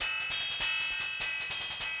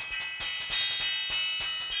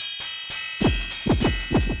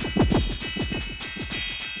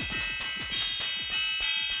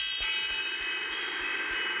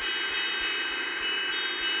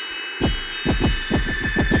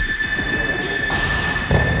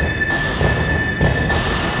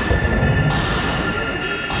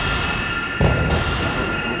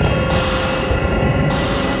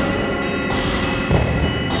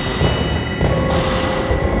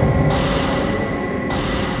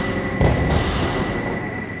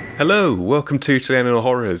Hello, welcome to Chilean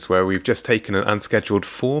Horrors, where we've just taken an unscheduled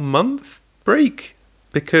 4-month break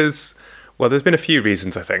because, well, there's been a few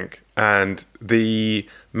reasons, I think, and the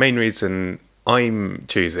main reason I'm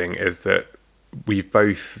choosing is that we've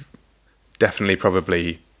both definitely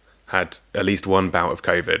probably had at least one bout of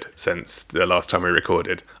COVID since the last time we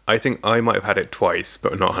recorded. I think I might have had it twice,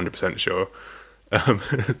 but I'm not 100% sure.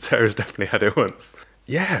 Sarah's definitely had it once.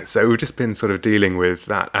 Yeah, so we've just been sort of dealing with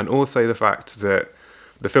that, and also the fact that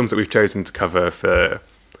the films that we've chosen to cover for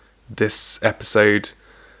this episode,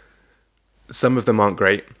 some of them aren't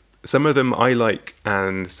great. Some of them I like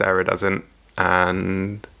and Sarah doesn't.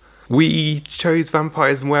 And we chose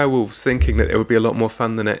Vampires and Werewolves thinking that it would be a lot more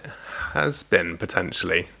fun than it has been,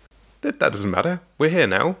 potentially. That doesn't matter. We're here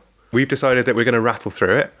now. We've decided that we're going to rattle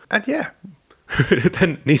through it. And yeah,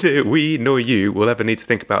 then neither we nor you will ever need to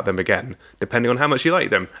think about them again, depending on how much you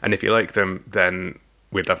like them. And if you like them, then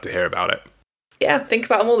we'd love to hear about it. Yeah, think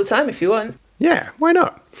about them all the time if you want. Yeah, why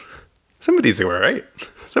not? Some of these are alright.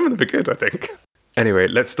 Some of them are good, I think. Anyway,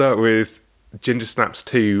 let's start with Ginger Snaps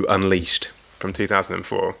 2 Unleashed from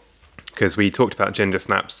 2004. Because we talked about Ginger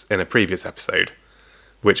Snaps in a previous episode,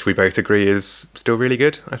 which we both agree is still really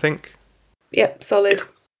good, I think. Yep, solid. Yeah.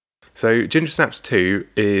 So Ginger Snaps 2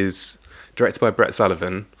 is directed by Brett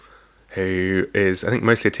Sullivan, who is, I think,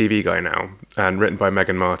 mostly a TV guy now, and written by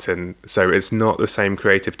Megan Martin. So it's not the same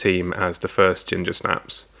creative team as the first Ginger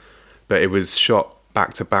Snaps, but it was shot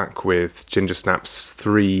back-to-back with Ginger Snaps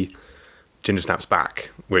 3, Ginger Snaps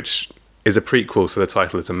Back, which is a prequel, so the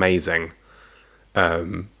title is amazing.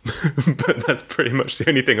 But that's pretty much the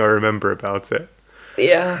only thing I remember about it.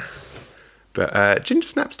 Yeah. But Ginger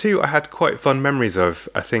Snaps 2 I had quite fun memories of.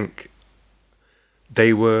 I think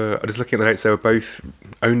they were, I was looking at the notes, they were both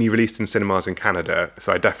only released in cinemas in Canada,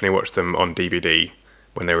 so I definitely watched them on DVD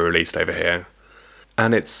when they were released over here.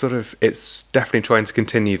 And it's definitely trying to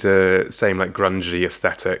continue the same like grungy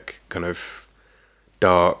aesthetic, kind of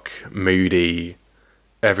dark, moody,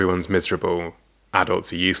 everyone's miserable,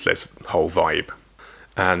 adults are useless whole vibe.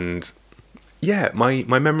 And yeah, my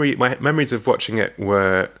memories of watching it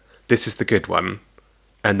were, this is the good one,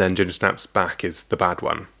 and then Ginger Snaps Back is the bad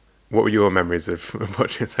one. What were your memories of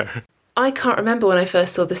watching it, Sarah? I can't remember when I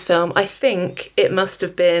first saw this film. I think it must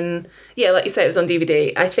have been, yeah, like you say, it was on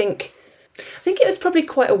DVD. I think it was probably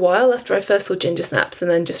quite a while after I first saw Ginger Snaps and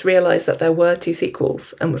then just realised that there were 2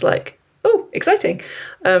 sequels and was like, oh, exciting.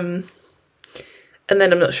 And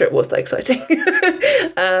then I'm not sure it was that exciting.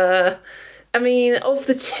 I mean, of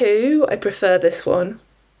the 2, I prefer this one.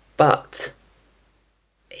 But,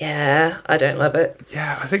 yeah, I don't love it.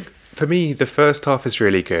 Yeah, I think for me, the first half is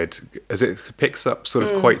really good, as it picks up sort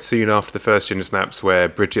of quite soon after the first Ginger Snaps, where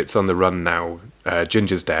Bridget's on the run now.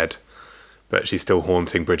 Ginger's dead, but she's still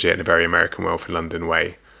haunting Bridget in a very American Werewolf in London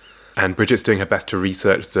way. And Bridget's doing her best to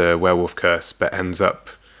research the werewolf curse, but ends up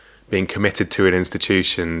being committed to an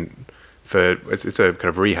institution for, it's a kind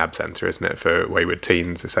of rehab centre, isn't it, for wayward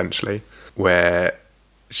teens, essentially, where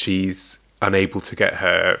she's unable to get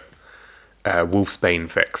her wolfsbane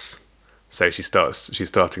fix. So she's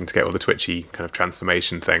starting to get all the twitchy kind of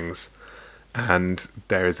transformation things. And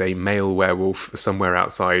there is a male werewolf somewhere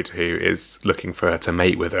outside who is looking for her to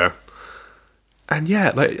mate with her. And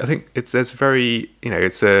yeah, like I think there's very,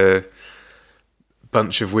 it's a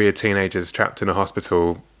bunch of weird teenagers trapped in a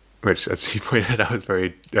hospital, which, as you pointed out, is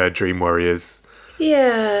very Dream Warriors.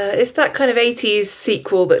 Yeah, it's that kind of 80s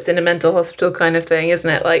sequel that's in a mental hospital kind of thing, isn't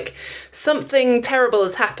it? Like, something terrible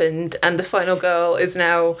has happened and the final girl is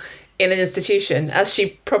now in an institution, as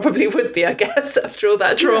she probably would be, I guess, after all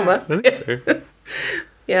that trauma. Yeah, I think so.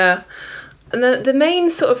 Yeah. And the main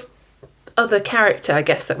sort of other character, I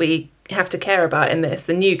guess, that we have to care about in this,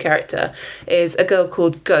 the new character, is a girl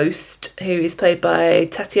called Ghost, who is played by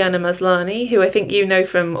Tatiana Maslany, who I think you know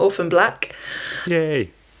from Orphan Black. Yay.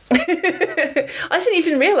 I didn't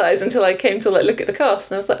even realise until I came to look at the cast,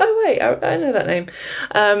 and I was like, oh wait, I know that name.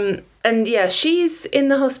 And yeah, she's in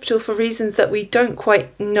the hospital for reasons that we don't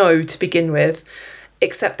quite know to begin with,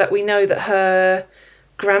 except that we know that her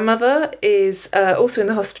grandmother is also in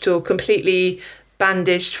the hospital, completely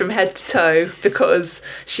bandaged from head to toe because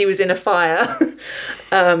she was in a fire,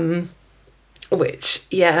 which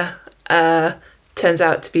turns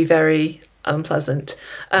out to be very unpleasant.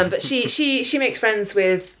 But she makes friends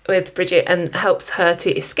with Bridget and helps her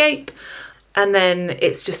to escape, and then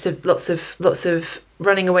it's just lots of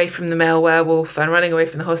running away from the male werewolf and running away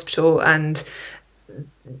from the hospital and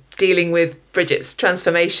dealing with Bridget's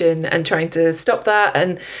transformation and trying to stop that.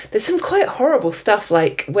 And there's some quite horrible stuff,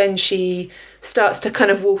 like when she starts to kind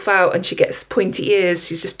of wolf out and she gets pointy ears,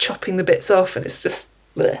 she's just chopping the bits off, and it's just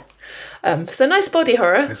bleh. So nice body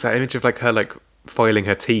horror. It's that image of like her like filing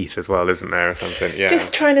her teeth as well, isn't there, or something? Yeah.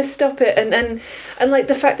 Just trying to stop it, and like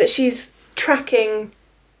the fact that she's tracking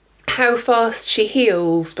how fast she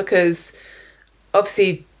heals, because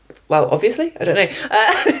obviously, I don't know,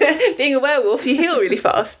 being a werewolf, you heal really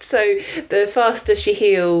fast. So the faster she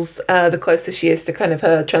heals, the closer she is to kind of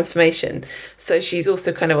her transformation. So she's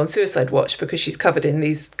also kind of on suicide watch because she's covered in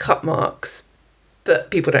these cut marks, but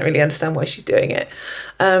people don't really understand why she's doing it.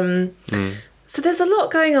 So there's a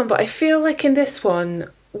lot going on, but I feel like in this one,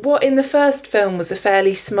 what in the first film was a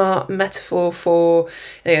fairly smart metaphor for,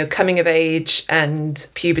 coming of age and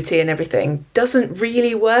puberty and everything, doesn't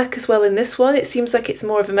really work as well in this one. It seems like it's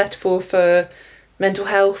more of a metaphor for mental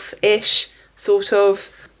health-ish, sort of,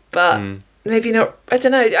 but maybe not. I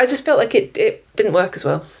don't know. I just felt like it didn't work as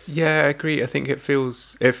well. Yeah, I agree. I think it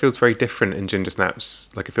feels very different in Ginger Snaps.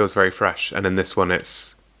 Like, it feels very fresh, and in this one,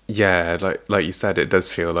 it's like you said, it does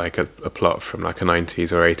feel like a plot from like a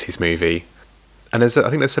 90s or 80s movie. And I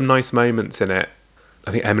think there's some nice moments in it.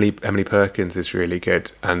 I think Emily Perkins is really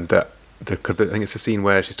good, and I think it's a scene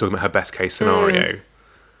where she's talking about her best case scenario,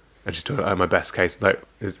 and she's talking about my best case, like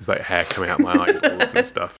there's like hair coming out my eyeballs and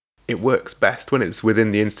stuff. It works best when it's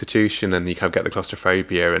within the institution, and you kind of get the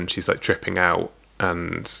claustrophobia, and she's like tripping out,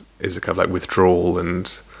 and is a kind of like withdrawal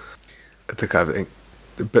and the kind of thing.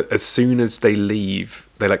 But as soon as they leave,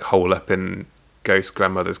 they like hole up in Ghost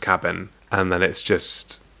grandmother's cabin, and then it's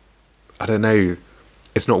just, I don't know,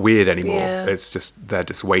 it's not weird anymore. Yeah. It's just, they're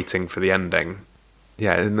just waiting for the ending.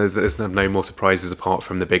 Yeah, and there's no more surprises apart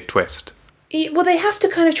from the big twist. Well, they have to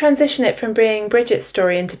kind of transition it from being Bridget's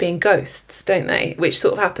story into being Ghosts, don't they? Which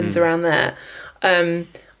sort of happens around there. I'm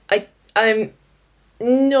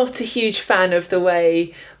not a huge fan of the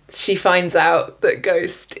way she finds out that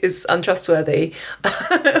Ghost is untrustworthy,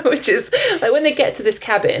 which is like when they get to this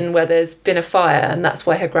cabin where there's been a fire and that's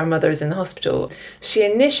why her grandmother is in the hospital. She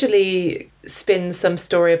initially spins some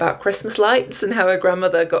story about Christmas lights and how her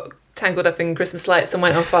grandmother got tangled up in Christmas lights and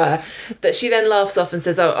went on fire, that she then laughs off and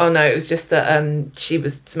says, oh no, it was just that she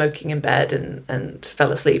was smoking in bed and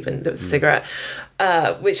fell asleep and there was a cigarette,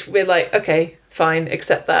 which we're like, okay, fine,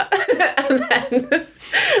 accept that.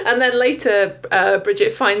 And then later,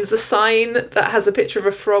 Bridget finds a sign that has a picture of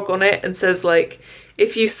a frog on it and says, like,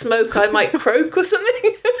 if you smoke, I might croak or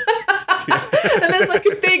something. And there's like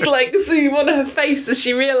a big like zoom on her face as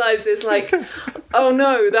she realises, like, oh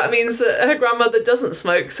no, that means that her grandmother doesn't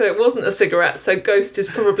smoke, so it wasn't a cigarette, so Ghost is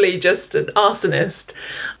probably just an arsonist.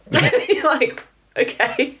 You're like,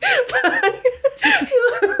 okay.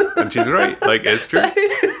 And she's right, like, it's true.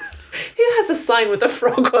 Who has a sign with a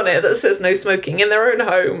frog on it that says no smoking in their own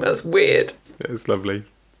home? That's weird. It's lovely.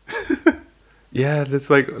 Yeah, there's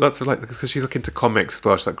like lots of like, because she's like into comics as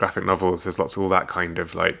well, she's like graphic novels, there's lots of all that kind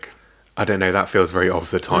of like, I don't know, that feels very of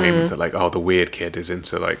the time, that like, oh, the weird kid is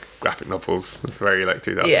into like graphic novels. It's very like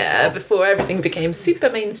 2012. Yeah, before everything became super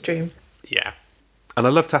mainstream. Yeah. And I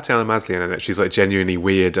love Tatiana Maslany in it. She's like genuinely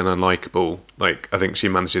weird and unlikable. Like, I think she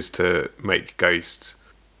manages to make Ghost,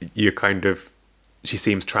 you kind of, she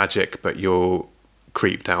seems tragic, but you're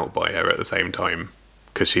creeped out by her at the same time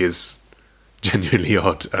because she is genuinely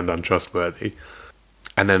odd and untrustworthy.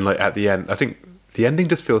 And then, like, at the end, I think the ending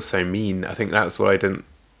just feels so mean. I think that's what I don't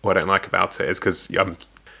like about it, is because you're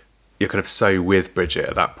kind of so with Bridget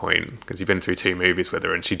at that point because you've been through 2 movies with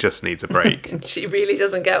her and she just needs a break. She really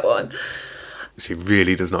doesn't get one. She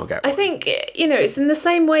really does not get one. I think, it's in the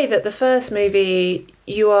same way that the first movie,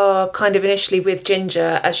 you are kind of initially with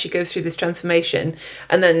Ginger as she goes through this transformation,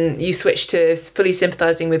 and then you switch to fully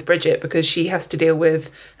sympathising with Bridget because she has to deal with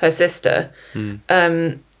her sister.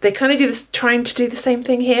 They kind of do this, trying to do the same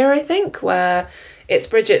thing here, I think, where it's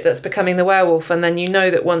Bridget that's becoming the werewolf, and then you know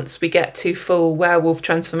that once we get to full werewolf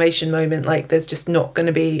transformation moment, like there's just not going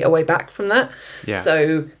to be a way back from that. Yeah.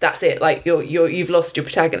 So that's it. Like you've lost your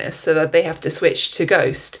protagonist, so that they have to switch to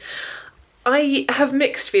Ghost. I have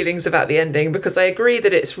mixed feelings about the ending because I agree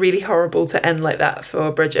that it's really horrible to end like that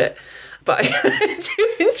for Bridget, but I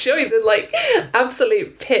do enjoy the like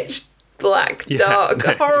absolute pitch black, dark,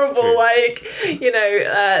 horrible, like,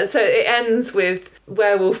 so it ends with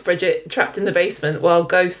werewolf Bridget trapped in the basement while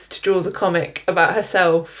Ghost draws a comic about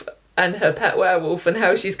herself and her pet werewolf and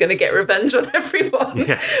how she's going to get revenge on everyone.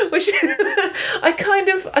 Yeah. Which I kind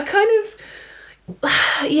of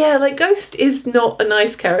like, Ghost is not a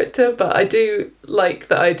nice character, but I do like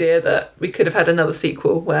the idea that we could have had another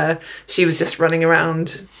sequel where she was just running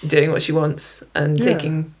around doing what she wants and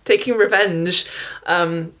taking revenge.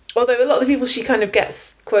 Although a lot of the people she kind of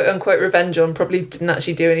gets quote unquote revenge on probably didn't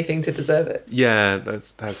actually do anything to deserve it. Yeah,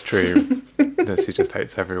 that's true. No, she just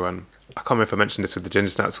hates everyone. I can't remember if I mentioned this with the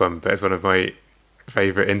Ginger Snaps one, but it's one of my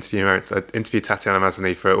favourite interview moments. I interviewed Tatiana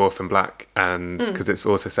Maslany for Orphan Black, and because it's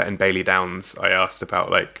also set in Bailey Downs, I asked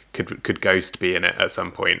about like could Ghost be in it at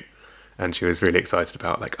some point, and she was really excited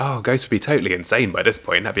about like, oh, Ghost would be totally insane by this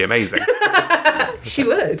point. That'd be amazing. She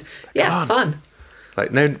would. Yeah, fun.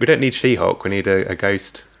 Like, no, we don't need She-Hulk. We need a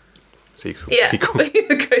Ghost sequel. Yeah,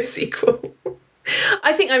 the Ghost sequel.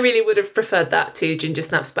 I think I really would have preferred that to Ginger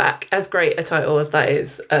Snaps Back, as great a title as that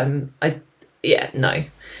is. No.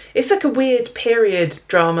 It's like a weird period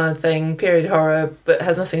drama thing, period horror, but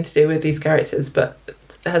has nothing to do with these characters, but it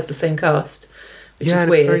has the same cast, which is and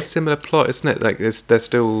weird. It's a very similar plot, isn't it? Like,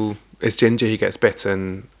 it's Ginger who gets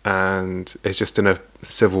bitten, and it's just in a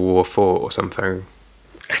Civil War fort or something.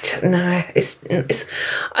 I don't know.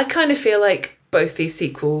 I kind of feel like both these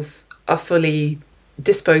sequels are fully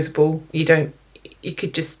disposable. You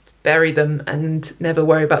could just bury them and never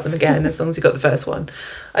worry about them again as long as you got the first one.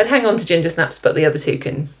 I'd hang on to Ginger Snaps, but the other two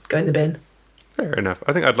can go in the bin. Fair enough.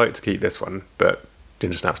 I think I'd like to keep this one, but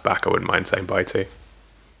Ginger Snaps Back I wouldn't mind saying bye to.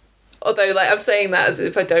 Although, like, I'm saying that as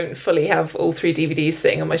if I don't fully have all 3 DVDs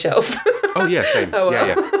sitting on my shelf. Oh, yeah, same. Oh, well.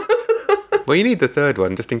 Yeah. Well, you need the third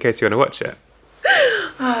one just in case you want to watch it.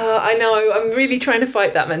 I know. I'm really trying to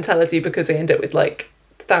fight that mentality because I end up with, like,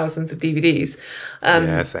 thousands of DVDs.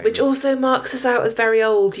 Same. Which also marks us out as very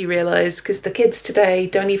old, you realise, because the kids today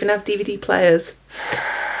don't even have DVD players.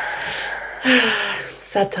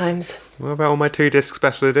 Sad times. What about all my 2-disc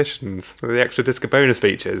special editions with the extra disc of bonus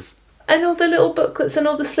features? And all the little booklets and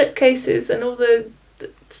all the slipcases and all the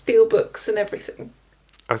steel books and everything.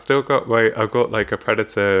 I've got like a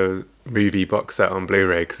Predator movie box set on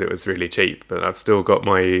Blu-ray because it was really cheap, but I've still got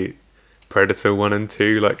my Predator 1 and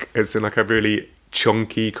 2, like it's in like a really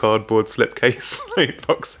chunky cardboard slipcase like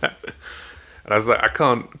box set. And I was like, I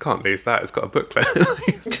can't lose that. It's got a booklet.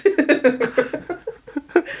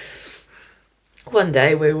 One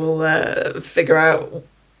day we will figure out.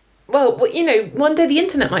 Well, you know, one day the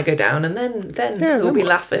internet might go down, and then we'll be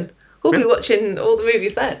laughing. We'll be watching all the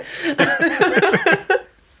movies then.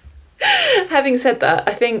 Having said that,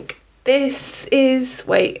 I think this is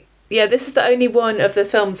the only one of the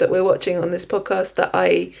films that we're watching on this podcast that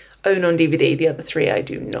I own on DVD. The other 3 I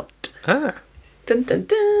do not. Ah. Dun, dun,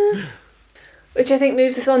 dun. Which I think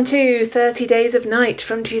moves us on to 30 Days of Night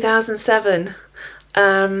from 2007.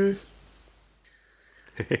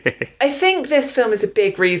 I think this film is a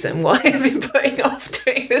big reason why I've been putting off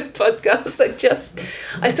doing this podcast.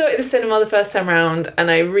 I saw it at the cinema the first time round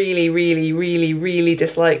and I really, really, really, really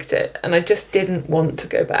disliked it. And I just didn't want to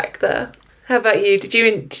go back there. How about you? Did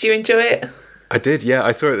you enjoy it? I did, yeah.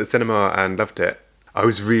 I saw it at the cinema and loved it. I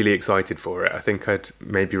was really excited for it. I think I'd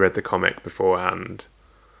maybe read the comic beforehand.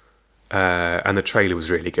 And the trailer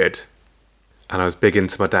was really good. And I was big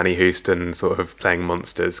into my Danny Houston sort of playing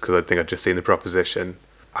monsters because I think I'd just seen The Proposition.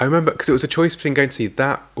 I remember, because it was a choice between going to see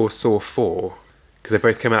that or Saw 4, because they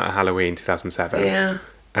both came out at Halloween 2007. Yeah.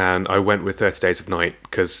 And I went with 30 Days of Night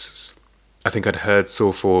because I think I'd heard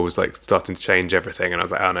Saw 4 was like starting to change everything, and I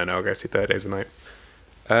was like, oh no, I'll go see 30 Days of Night.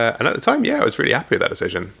 And at the time, I was really happy with that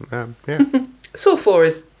decision. Yeah. Saw 4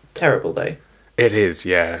 is terrible though. It is,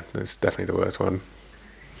 yeah. It's definitely the worst one.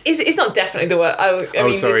 It's not definitely the worst. I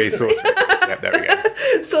mean, sorry, Saw 3. Yep, there we go.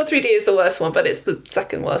 Saw 3D is the worst one, but it's the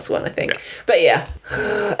second worst one, I think. Yeah. But yeah.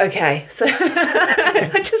 Okay, so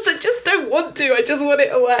I just don't want to. I just want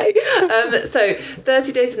it away. So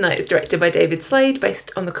 30 Days of Night is directed by David Slade,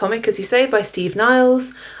 based on the comic, as you say, by Steve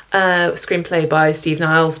Niles. Screenplay by Steve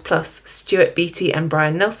Niles plus Stuart Beattie and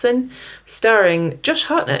Brian Nelson, starring Josh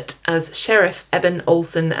Hartnett as Sheriff Eben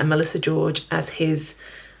Olsen and Melissa George as his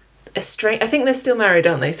I think they're still married,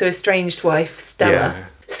 aren't they? So estranged wife, Stella. Yeah.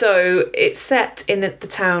 So it's set in the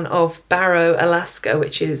town of Barrow, Alaska,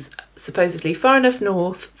 which is supposedly far enough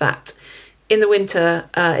north that in the winter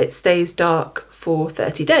it stays dark for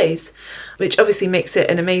 30 days, which obviously makes it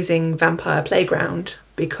an amazing vampire playground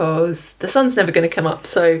because the sun's never going to come up.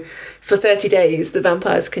 So for 30 days, the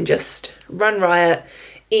vampires can just run riot,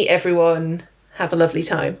 eat everyone, have a lovely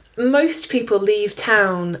time. Most people leave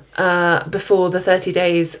town before the 30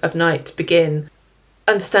 Days of Night begin.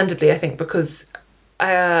 Understandably, I think, because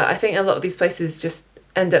I think a lot of these places just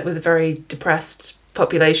end up with a very depressed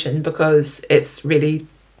population because it's really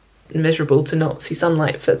miserable to not see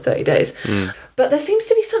sunlight for 30 days. But there seems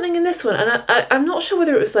to be something in this one, and I'm not sure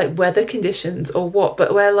whether it was like weather conditions or what,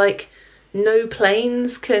 but where like no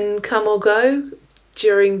planes can come or go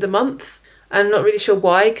during the month. I'm not really sure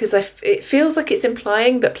why, because it feels like it's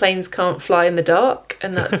implying that planes can't fly in the dark,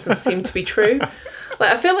 and that doesn't seem to be true.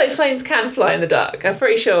 Like, I feel like planes can fly in the dark. I'm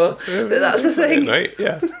pretty sure that's the thing. Right?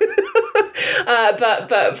 Yeah.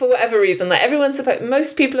 But for whatever reason, like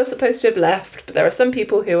most people are supposed to have left, but there are some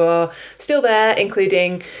people who are still there,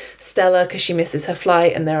 including Stella because she misses her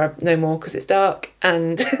flight, and there are no more because it's dark,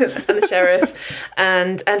 and and the sheriff,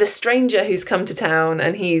 and a stranger who's come to town,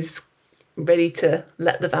 and he's ready to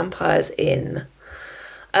let the vampires in.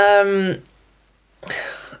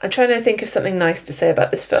 I'm trying to think of something nice to say about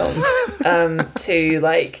this film to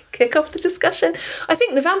like kick off the discussion. I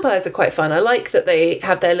think the vampires are quite fun. I like that they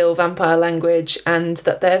have their little vampire language and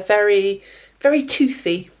that they're very, very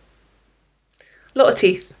toothy. A lot of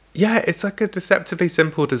teeth. Yeah, it's like a deceptively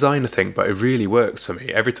simple design, I think, but it really works for me.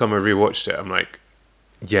 Every time I rewatched it, I'm like,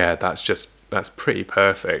 yeah, that's pretty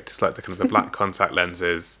perfect. It's like the kind of the black contact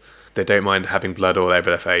lenses. They don't mind having blood all over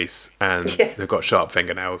their face, and they've got sharp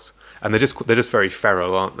fingernails. And they're just very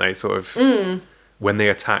feral, aren't they? Sort of when they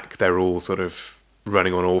attack, they're all sort of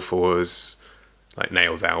running on all fours, like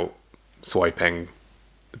nails out, swiping.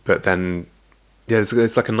 But then, yeah,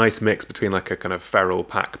 it's like a nice mix between like a kind of feral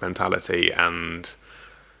pack mentality and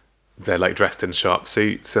they're like dressed in sharp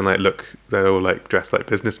suits and they're all like dressed like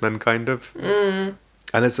businessmen kind of. And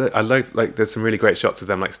I like there's some really great shots of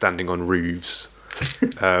them like standing on roofs,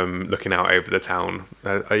 looking out over the town.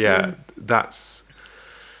 That's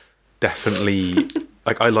definitely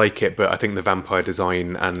like I like it, but I think the vampire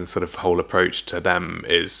design and sort of whole approach to them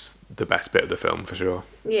is the best bit of the film for sure.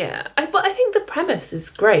 Yeah, but I think the premise is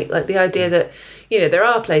great. Like the idea that there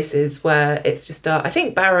are places where it's just dark. I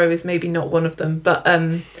think Barrow is maybe not one of them, but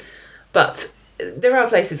there are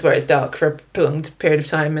places where it's dark for a prolonged period of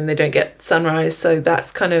time and they don't get sunrise, so that's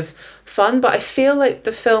kind of fun. But I feel like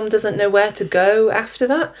the film doesn't know where to go after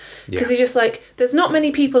that because you're just like, there's not many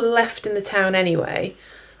people left in the town anyway.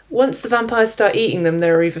 Once the vampires start eating them,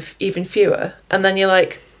 there are even fewer. And then you're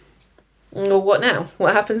like, well, what now?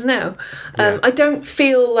 What happens now? Yeah. I don't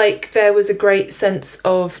feel like there was a great sense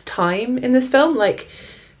of time in this film. Like,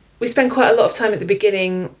 we spend quite a lot of time at the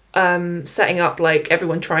beginning setting up, like,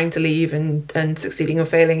 everyone trying to leave and succeeding or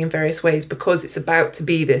failing in various ways because it's about to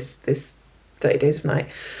be this 30 Days of Night.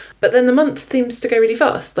 But then the month seems to go really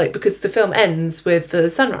fast, like, because the film ends with the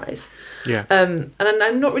sunrise. Yeah. And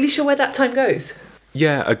I'm not really sure where that time goes.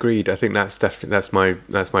 Yeah, agreed. I think that's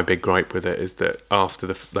my big gripe with it is that after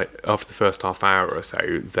the first half hour or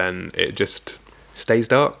so, then it just stays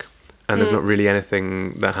dark, and there's not really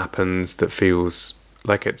anything that happens that feels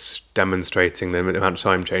like it's demonstrating the amount of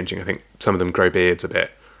time changing. I think some of them grow beards a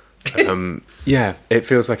bit. It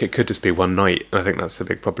feels like it could just be one night, and I think that's the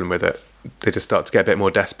big problem with it. They just start to get a bit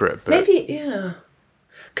more desperate. But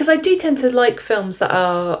because I do tend to like films that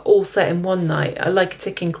are all set in one night. I like a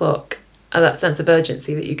ticking clock. That sense of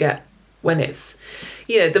urgency that you get when it's,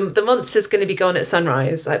 the monster's going to be gone at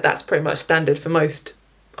sunrise. Like, that's pretty much standard for most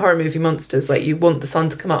horror movie monsters. Like, you want the sun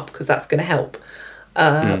to come up because that's going to help.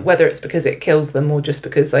 Whether it's because it kills them or just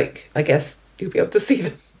because, like, I guess you'll be able to see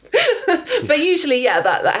them. But usually,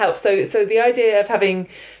 that helps. So the idea of having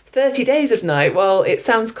 30 days of night, well, it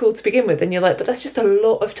sounds cool to begin with. And you're like, but that's just a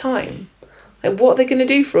lot of time. Like, what are they going to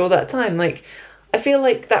do for all that time? Like, I feel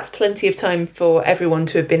like that's plenty of time for everyone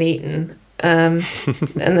to have been eaten. And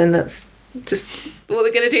then that's just what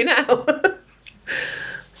they're going to do now.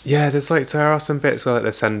 Yeah, there are some bits where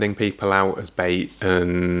they're sending people out as bait,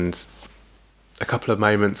 and a couple of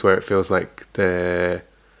moments where it feels like they're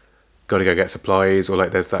got to go get supplies, or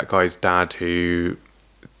like there's that guy's dad who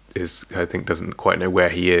I think doesn't quite know where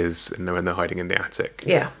he is, and when they're hiding in the attic.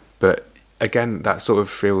 Yeah. But again, that sort of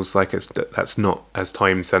feels like that's not as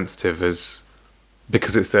time sensitive as,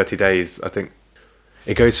 because it's 30 days. I think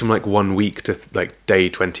it goes from like 1 week to like day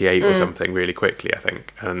 28 or something really quickly, I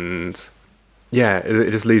think. And yeah, it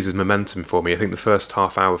just loses momentum for me. I think the first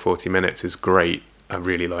half hour, 40 minutes is great. I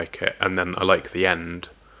really like it. And then I like the end.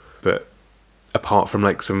 But apart from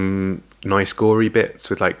like some nice gory bits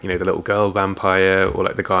with like, the little girl vampire or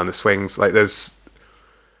like the guy on the swings, like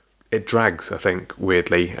it drags, I think,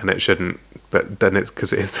 weirdly, and it shouldn't. But then it's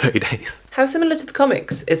because it is 30 days. How similar to the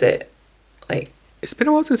comics is it? Like, it's been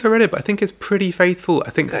a while since I read it, but I think it's pretty faithful.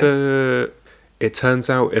 I think it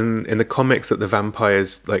turns out in the comics that the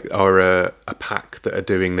vampires like are a pack that are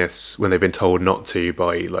doing this when they've been told not to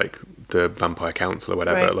by like the vampire council or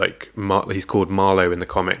whatever. Right. Like he's called Marlowe in the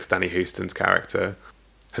comics. Danny Huston's character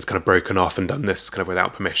has kind of broken off and done this kind of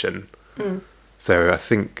without permission. So I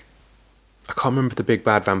think I can't remember if the big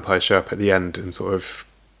bad vampires show up at the end and sort of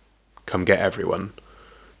come get everyone,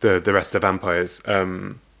 the rest of the vampires.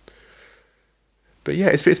 But yeah,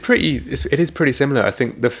 it is pretty similar. I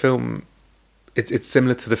think the film, it's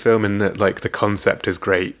similar to the film in that like the concept is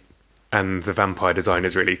great and the vampire design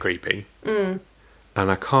is really creepy. And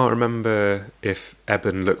I can't remember if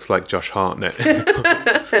Eben looks like Josh Hartnett.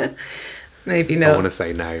 Maybe I not. want to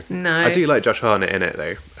say no. No. I do like Josh Hartnett in it,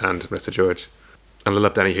 though, and Mr. George. And I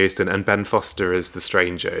love Danny Houston. And Ben Foster as the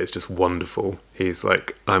stranger is just wonderful. He's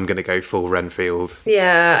like, I'm going to go full Renfield.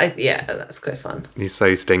 Yeah, that's quite fun. He's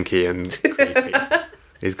so stinky and creepy.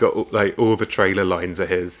 He's got like all the trailer lines are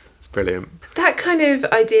his. It's brilliant. That kind of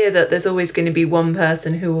idea that there's always going to be one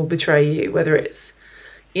person who will betray you, whether it's,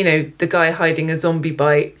 you know, the guy hiding a zombie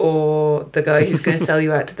bite or the guy who's going to sell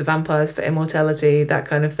you out to the vampires for immortality, that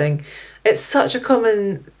kind of thing. It's such a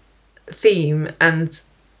common theme and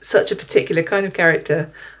such a particular kind of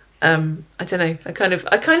character. I don't know. I kind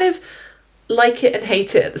of like it and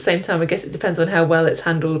hate it at the same time. I guess it depends on how well it's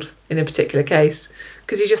handled in a particular case.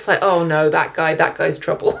 Because you're just like, oh no, that guy's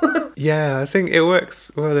trouble. Yeah, I think it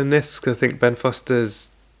works well in this because I think Ben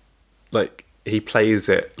Foster's like he plays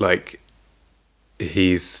it like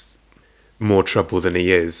he's more trouble than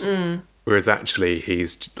he is, whereas actually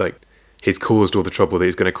he's caused all the trouble that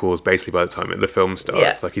he's going to cause basically by the time the film starts.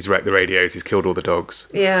 Yeah. Like he's wrecked the radios, he's killed all the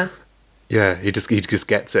dogs. Yeah. Yeah, he just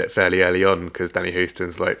gets it fairly early on because Danny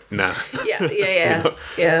Houston's like, nah. Yeah. You know?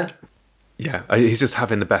 Yeah. Yeah, he's just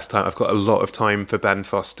having the best time. I've got a lot of time for Ben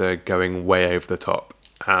Foster going way over the top.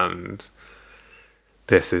 And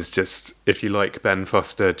this is just, if you like Ben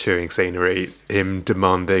Foster chewing scenery, him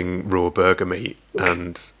demanding raw burger meat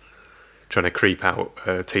and trying to creep out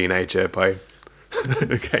a teenager by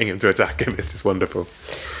getting him to attack him, it's just wonderful.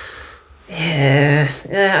 Yeah,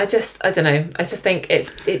 I don't know. I just think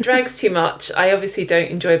it drags too much. I obviously don't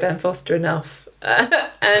enjoy Ben Foster enough.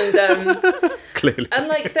 And Clearly. And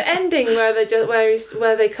like the ending where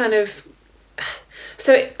they kind of,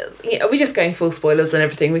 so are we just going full spoilers and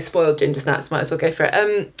everything? We spoiled Ginger Snaps, might as well go for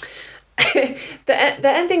it. The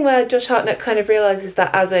ending where Josh Hartnett kind of realizes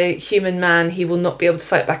that as a human man he will not be able to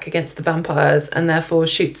fight back against the vampires and therefore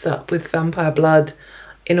shoots up with vampire blood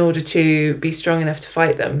in order to be strong enough to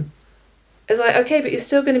fight them. It's like, okay, but you're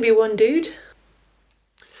still going to be one dude.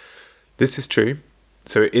 This is true.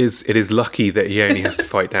 So it is lucky that he only has to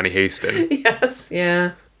fight Danny Houston. Yes,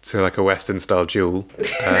 yeah. So like a Western style duel.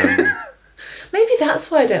 Maybe that's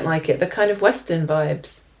why I don't like it, the kind of Western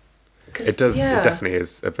vibes. It does. Yeah. It definitely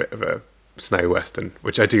is a bit of a snow Western,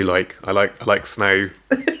 which I do like. I like snow.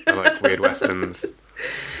 I like weird Westerns.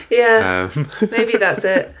 Yeah, maybe that's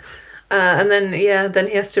it. And then he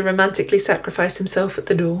has to romantically sacrifice himself at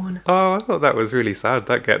the dawn. Oh, I thought that was really sad.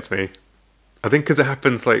 That gets me. I think because it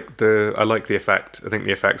happens I like the effect. I think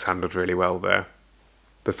the effect's handled really well there.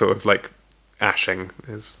 The sort of like ashing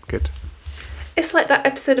is good. It's like that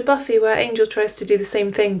episode of Buffy where Angel tries to do the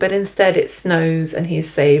same thing, but instead it snows and he's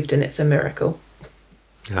saved and it's a miracle.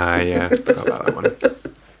 Yeah, I forgot about that one.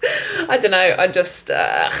 I don't know. I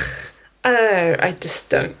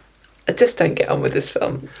just don't get on with this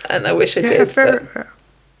film, and I wish I did. It's very, but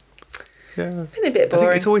yeah. been a bit boring.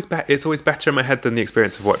 I think it's always better in my head than the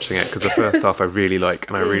experience of watching it because the first half I really like,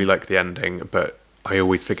 and I really like the ending, but I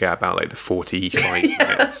always forget about like the 45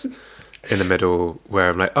 minutes in the middle where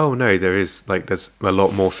I'm like, oh no, there's a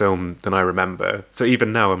lot more film than I remember. So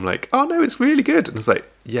even now I'm like, oh no, it's really good. And it's like,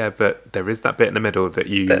 yeah, but there is that bit in the middle that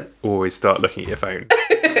you always start looking at your phone.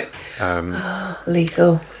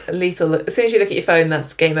 Lethal. As soon as you look at your phone,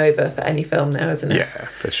 that's game over for any film now, isn't it? Yeah,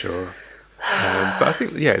 for sure. But I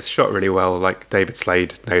think, it's shot really well. Like, David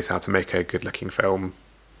Slade knows how to make a good-looking film.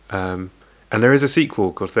 And there is a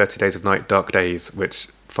sequel called 30 Days of Night, Dark Days, which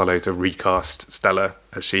follows a recast Stella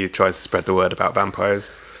as she tries to spread the word about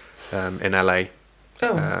vampires in LA.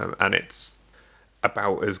 Oh. And it's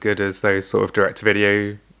about as good as those sort of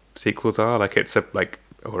direct-to-video sequels are. Like, it's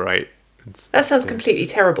all right. That sounds completely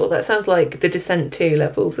terrible. That sounds like the Descent 2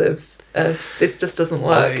 levels of this just doesn't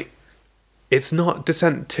work. It's not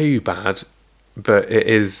Descent 2 bad, but it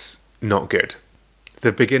is not good.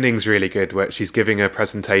 The beginning's really good, where she's giving a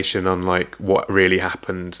presentation on like what really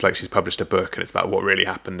happened. Like she's published a book and it's about what really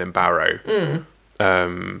happened in Barrow.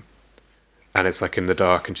 And it's like in the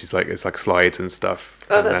dark and she's like, it's like slides and stuff.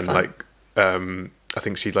 Oh, and that's then fun. I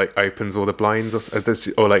think she like opens all the blinds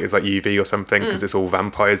or like it's like UV or something because it's all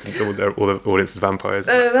vampires and all the audience is vampires.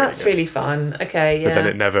 Oh, that's really fun. Okay, yeah. But then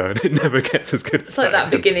it never gets as good. It's like that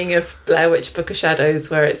beginning of Blair Witch Book of Shadows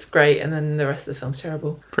where it's great and then the rest of the film's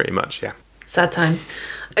terrible. Pretty much, yeah. Sad times.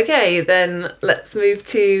 Okay, then let's move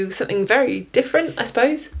to something very different, I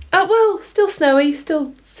suppose. Well, still snowy,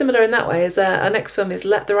 still similar in that way as our next film is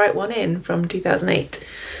Let the Right One In from 2008.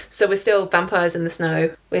 So we're still vampires in the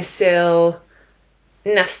snow. We're still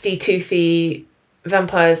nasty, toothy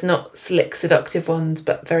vampires, not slick, seductive ones,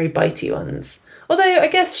 but very bitey ones. Although I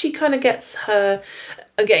guess she kind of gets her...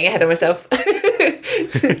 I'm getting ahead of myself.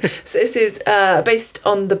 So this is based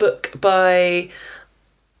on the book by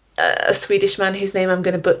a Swedish man whose name I'm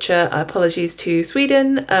going to butcher. Apologies to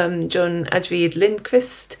Sweden. John Ajvid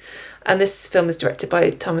Lindqvist. And this film is directed by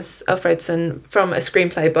Thomas Alfredson from a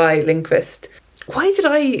screenplay by Lindqvist. Why did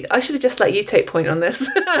I should have just let you take point on this.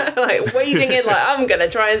 Like wading in, like I'm going to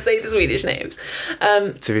try and say the Swedish names.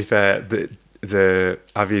 To be fair, the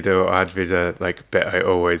Avido or Advida like bit I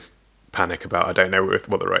always panic about. I don't know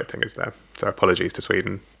what the right thing is there. So apologies to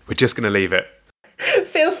Sweden. We're just going to leave it.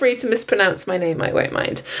 Feel free to mispronounce my name, I won't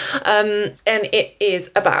mind. And it is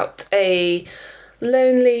about a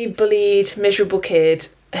lonely, bullied, miserable kid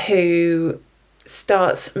who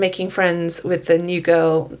starts making friends with the new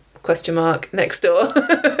girl, ? Next door.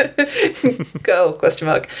 Girl, ?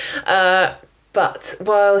 But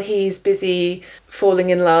while he's busy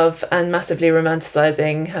falling in love and massively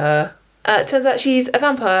romanticising her, it turns out she's a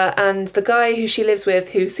vampire, and the guy who she lives with,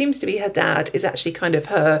 who seems to be her dad, is actually kind of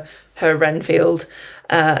her Renfield,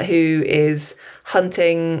 who is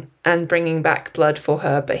hunting and bringing back blood for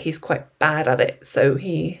her, but he's quite bad at it, so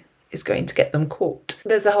he is going to get them caught.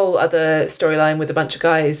 There's a whole other storyline with a bunch of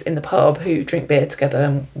guys in the pub who drink beer together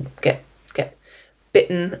and get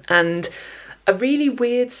bitten, and a really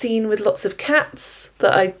weird scene with lots of cats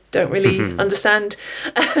that I don't really understand.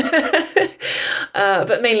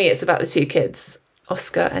 But mainly it's about the two kids,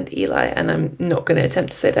 Oscar and Eli, and I'm not going to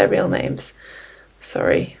attempt to say their real names.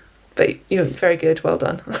 Sorry, but you're very good. Well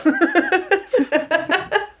done.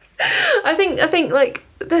 I think like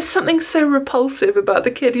there's something so repulsive about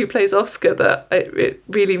the kid who plays Oscar that it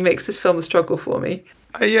really makes this film a struggle for me.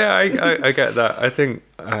 Yeah, I get that. I think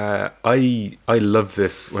I loved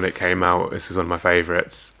this when it came out. This is one of my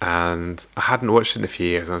favourites, and I hadn't watched it in a few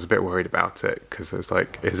years. And I was a bit worried about it because it was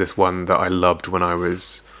like, is this one that I loved when I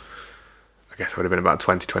was, I guess I would have been about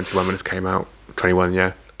 20, 21 when it came out. 21,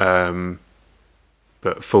 yeah.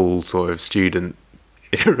 But full sort of student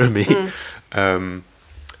era me.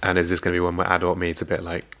 And is this going to be one where adult me it's a bit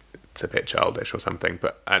childish or something?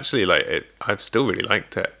 But actually, like I've still really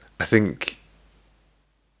liked it. I think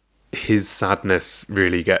his sadness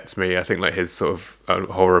really gets me. I think like his sort of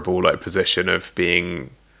horrible like position of being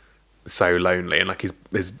so lonely, and like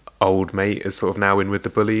his old mate is sort of now in with the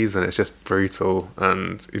bullies, and it's just brutal,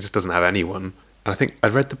 and he just doesn't have anyone. And I think I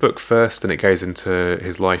read the book first, and it goes into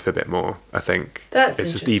his life a bit more. I think that's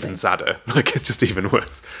it's just even sadder. Like it's just even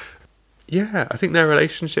worse. Yeah, I think their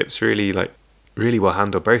relationship's really well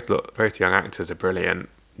handled. Both young actors are brilliant.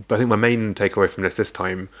 But I think my main takeaway from this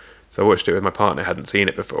time, so I watched it with my partner, hadn't seen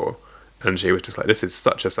it before, and she was just like, "This is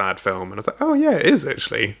such a sad film," and I was like, "Oh yeah, it is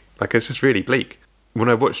actually. Like it's just really bleak." When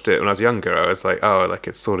I watched it when I was younger, I was like, "Oh, like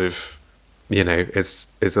it's sort of, you know,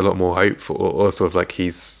 it's a lot more hopeful, or sort of like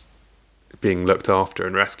he's being looked after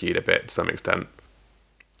and rescued a bit to some extent."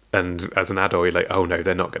 And as an adult, you're like, "Oh no,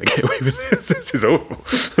 they're not going to get away with this. This is awful."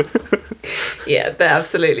 Yeah, they're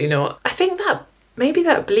absolutely not. I think that maybe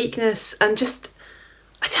that bleakness and just,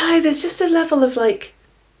 I don't know, there's just a level of like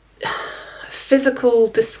physical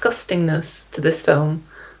disgustingness to this film,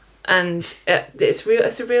 and it's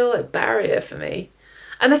a real like, barrier for me.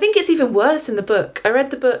 And I think it's even worse in the book. I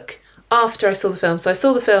read the book after I saw the film, so I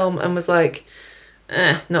saw the film and was like,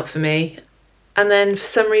 not for me. And then for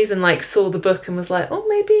some reason like saw the book and was like, oh,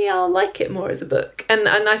 maybe I'll like it more as a book. And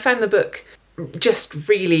I found the book just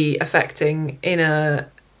really affecting in a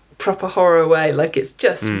proper horror way. Like it's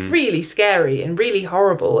just really scary and really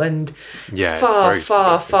horrible and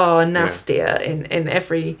far nastier in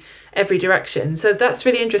every direction. So that's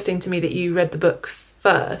really interesting to me that you read the book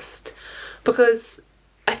first, because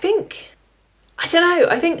I think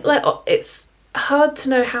like it's hard to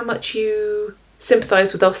know how much you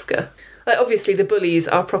sympathise with Oscar. Like obviously the bullies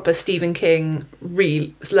are proper Stephen King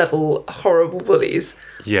real level horrible bullies.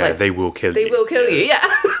 Yeah, like, they will kill you. They will kill you, yeah.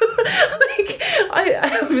 Like I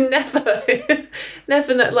have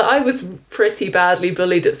never like I was pretty badly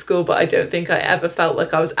bullied at school, but I don't think I ever felt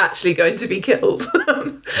like I was actually going to be killed.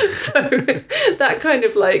 So that kind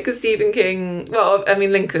of like Stephen King, well, I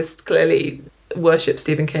mean Lindqvist clearly worships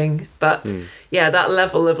Stephen King, but yeah, that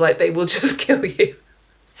level of like they will just kill you.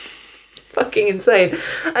 Fucking insane.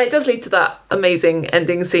 And it does lead to that amazing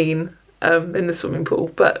ending scene in the swimming pool.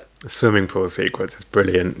 But the swimming pool sequence is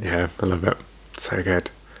brilliant. Yeah, I love it. So good.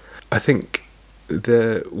 I think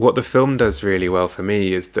what the film does really well for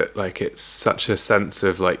me is that like it's such a sense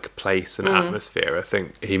of like place and atmosphere. I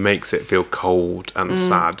think he makes it feel cold and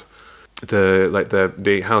sad.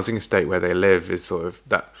 The housing estate where they live is sort of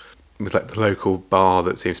that with like the local bar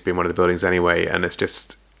that seems to be in one of the buildings anyway, and it's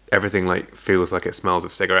just everything like feels like it smells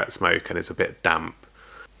of cigarette smoke and it's a bit damp.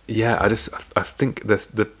 Yeah, I think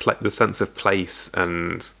the sense of place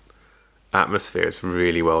and atmosphere is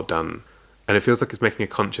really well done. And it feels like it's making a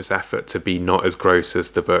conscious effort to be not as gross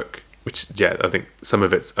as the book, which, yeah, I think some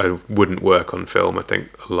of it wouldn't work on film. I think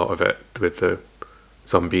a lot of it with the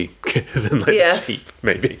zombie kid and like the sheep,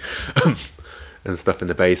 maybe, and stuff in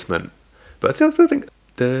the basement. But I also think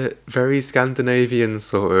the very Scandinavian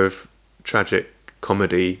sort of tragic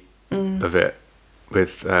comedy of it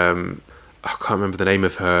with, I can't remember the name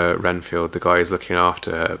of her, Renfield, the guy who's looking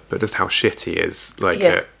after her, but just how shit he is, like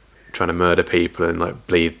at trying to murder people and like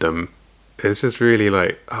bleed them. It's just really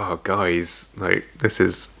like, oh, guys, like, this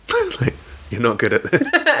is, like, you're not good at this.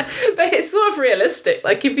 But it's sort of realistic.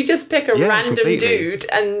 Like, if you just pick a random dude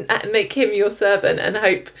and make him your servant and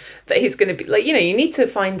hope that he's going to be, like, you know, you need to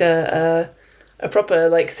find a proper,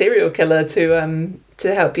 like, serial killer to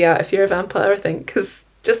help you out if you're a vampire, I think, because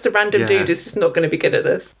just a random dude is just not going to be good at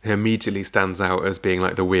this. He immediately stands out as being,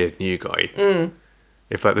 like, the weird new guy.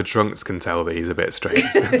 If, like, the drunks can tell that he's a bit strange.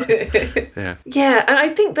 Yeah, and I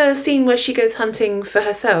think the scene where she goes hunting for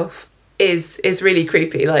herself is really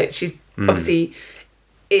creepy. Like, she obviously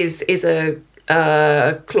is a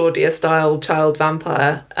Claudia-style child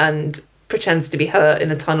vampire and pretends to be her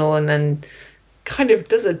in a tunnel and then kind of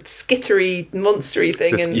does a skittery, monstery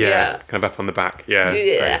thing. Kind of up on the back.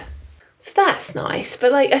 Yeah. So that's nice.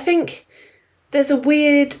 But, like, I think there's a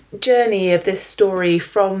weird journey of this story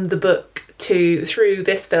from the book through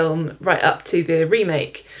this film right up to the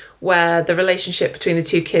remake, where the relationship between the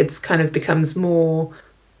two kids kind of becomes more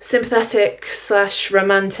sympathetic /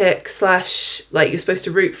 romantic / like you're supposed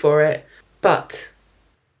to root for it. But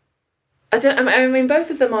I mean both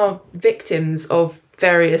of them are victims of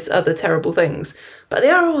various other terrible things, but they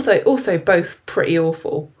are also both pretty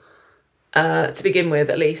awful to begin with,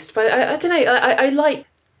 at least. But I don't know, I like,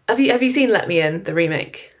 have you seen Let Me In, the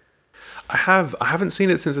remake? I haven't seen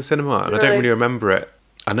it since the cinema, and I don't really remember it.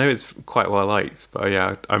 I know it's quite well liked, but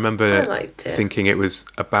yeah, I remember thinking it was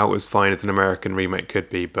about as fine as an American remake could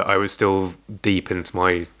be, but I was still deep into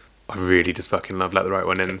I really just fucking love Let the Right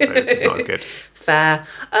One In, so it's not as good. Fair.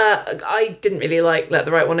 I didn't really like Let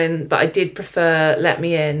the Right One In, but I did prefer Let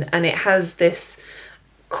Me In, and it has this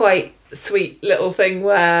quite sweet little thing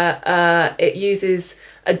where it uses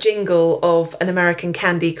a jingle of an American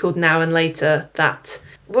candy called Now and Later that...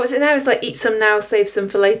 What was it now? It's like Eat Some Now, Save Some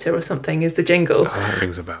for Later or something is the jingle. Oh, that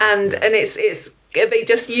rings a bell. And it's they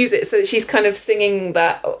just use it so that she's kind of singing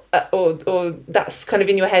that or that's kind of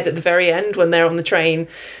in your head at the very end when they're on the train.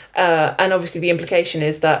 And obviously the implication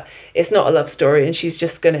is that it's not a love story and she's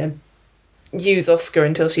just going to use Oscar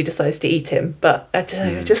until she decides to eat him. But I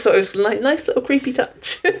don't know, I just thought it was a nice little creepy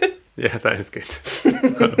touch. Yeah, that is good.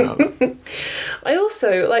 I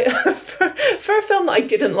also, like, for a film that I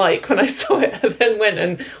didn't like when I saw it, I then went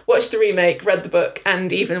and watched the remake, read the book,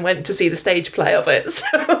 and even went to see the stage play of it. So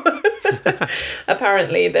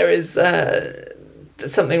apparently there is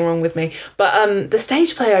something wrong with me. But the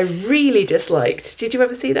stage play I really disliked. Did you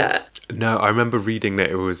ever see that? No, I remember reading that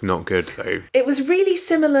it was not good, though. It was really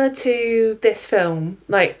similar to this film,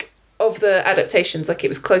 like, of the adaptations, like, it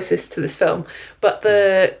was closest to this film. But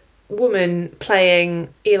the woman playing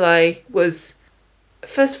Eli was,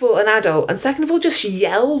 first of all, an adult, and second of all, just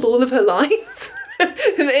yelled all of her lines.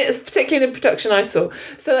 And it's particularly in the production I saw.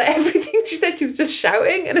 So like, everything she said, she was just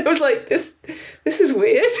shouting, and I was like, this is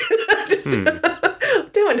weird. I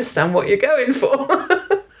don't understand what you're going for.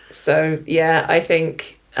 So yeah, I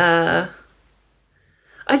think I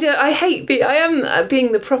am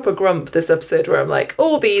being the proper grump this episode, where I'm like,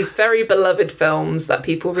 all these very beloved films that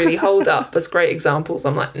people really hold up as great examples,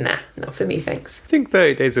 I'm like, nah, not for me, thanks. I think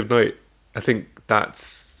 30 Days of Night, I think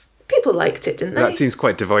that's... People liked it, didn't they? That seems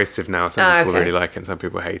quite divisive now. Some people really like it and some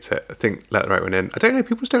people hate it. I think Let the Right One In. I don't know,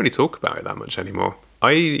 people just don't really talk about it that much anymore.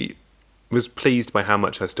 I was pleased by how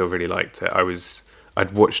much I still really liked it.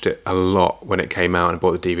 I'd watched it a lot when it came out and I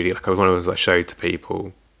bought the DVD. Like, I was one of those that I showed to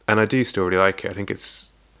people. And I do still really like it. I think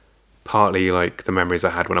it's partly like the memories I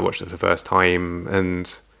had when I watched it for the first time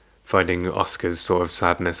and finding Oscar's sort of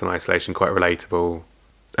sadness and isolation quite relatable.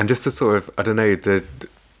 And just the sort of, I don't know, the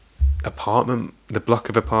apartment, the block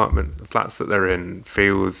of apartment flats that they're in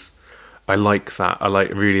feels, I like that.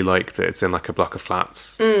 Really like that it's in like a block of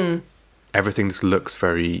flats. Everything just looks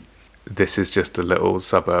very, this is just a little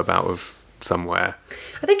suburb out of somewhere.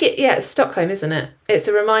 I think it's Stockholm, isn't it? It's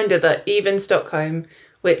a reminder that even Stockholm,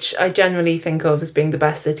 which I generally think of as being the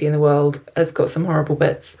best city in the world, has got some horrible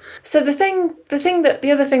bits. So the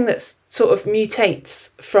other thing that sort of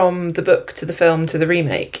mutates from the book to the film to the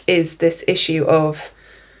remake is this issue of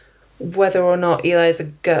whether or not Eli is a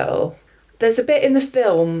girl. There's a bit in the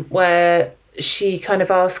film where she kind of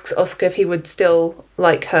asks Oscar if he would still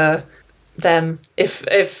like them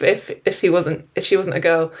if she wasn't a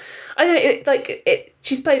girl. I don't know,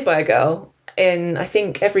 she's played by a girl. in, I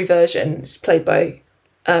think, every version. It's played by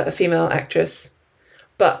a female actress.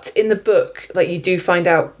 But in the book, like, you do find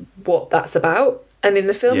out what that's about. And in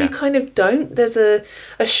the film, you kind of don't. There's a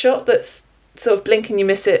shot that's sort of blink and you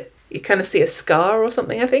miss it. You kind of see a scar or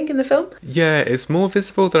something, I think, in the film. Yeah, it's more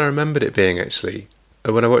visible than I remembered it being, actually.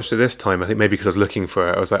 When I watched it this time, I think maybe because I was looking for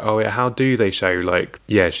it, I was like, oh, yeah, how do they show, like,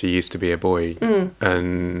 yeah, she used to be a boy.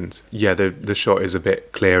 And, yeah, the shot is a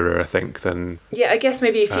bit clearer, I think, than... Yeah, I guess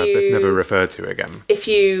maybe if you... It's never referred to again. If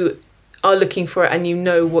you are looking for it and you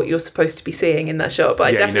know what you're supposed to be seeing in that shot. But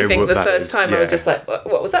I definitely think the first time I was just like,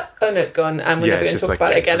 what was that? Oh, no, it's gone. And we're never going to talk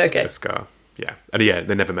about it again. Okay. A scar. Yeah. And yeah,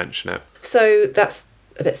 they never mention it. So that's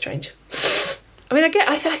a bit strange. I mean, I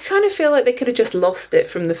kind of feel like they could have just lost it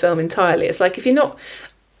from the film entirely. It's like, if you're not...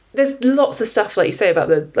 There's lots of stuff, like you say, about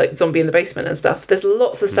the like zombie in the basement and stuff. There's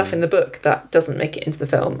lots of stuff in the book that doesn't make it into the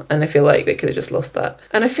film, and I feel like they could have just lost that.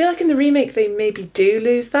 And I feel like in the remake they maybe do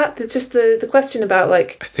lose that. There's just the question about,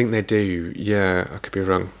 like... I think they do, yeah, I could be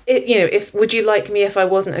wrong. If would you like me if I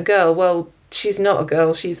wasn't a girl? Well, she's not a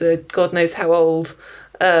girl, she's a God knows how old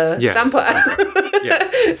vampire.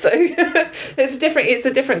 So it's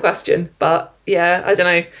a different question, but yeah, I don't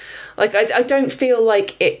know. Like, I don't feel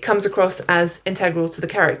like it comes across as integral to the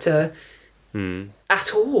character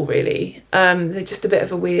at all, really. They're just a bit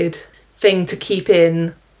of a weird thing to keep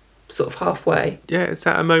in sort of halfway. Yeah, it's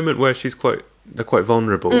at a moment where they're quite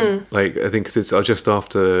vulnerable. Like, I think 'cause it's just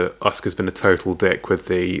after Oscar's been a total dick with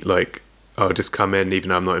the, like, oh, just come in even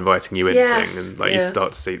though I'm not inviting you in thing. And, like, you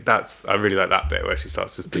start to see... I really like that bit where she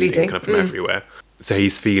starts just bleeding kind of from everywhere. So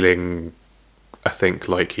he's feeling... I think,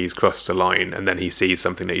 like, he's crossed a line, and then he sees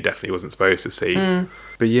something that he definitely wasn't supposed to see.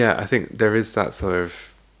 But yeah, I think there is that sort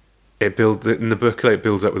of... in the book, like, it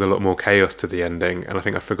builds up with a lot more chaos to the ending, and I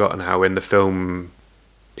think I've forgotten how in the film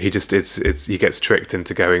he just he gets tricked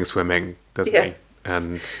into going swimming, doesn't he?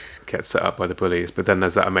 And gets set up by the bullies. But then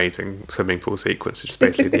there's that amazing swimming pool sequence, which is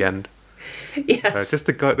basically the end. Yes. Just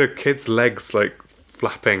the kid's legs, like,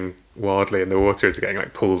 flapping wildly in the water as they're getting,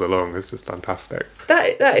 like, pulled along. It's just fantastic.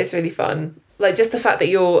 That is really fun. Like, just the fact that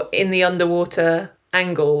you're in the underwater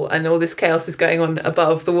angle and all this chaos is going on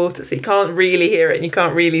above the water, so you can't really hear it and you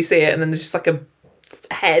can't really see it, and then there's just like a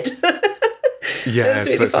head. Yeah, it's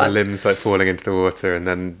really really fun. Some limbs like falling into the water, and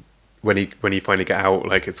then when you finally get out,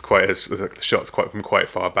 like, it's like the shot's from quite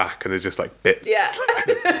far back, and there's just like bits. Yeah.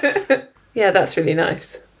 Yeah, that's really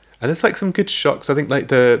nice. And there's like some good shocks. I think like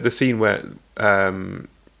the scene where the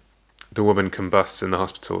woman combusts in the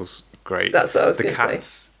hospital's great. That's what I was going to say. The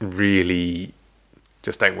cats really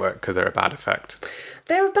just don't work because they're a bad effect.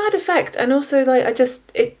 They're a bad effect, and also, like,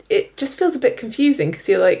 it just feels a bit confusing because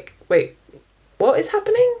you're like, wait, what is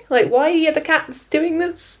happening? Like, why are the cats doing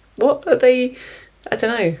this? What are they? I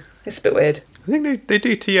don't know. It's a bit weird. I think they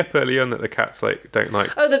do tee up early on that the cats like don't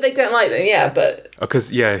like. Oh, that they don't like them, yeah, but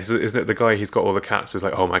because isn't it the guy who's got all the cats was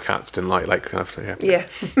like, oh, my cats didn't like kind of thing. Yeah.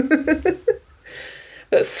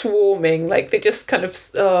 That's swarming, like they just kind of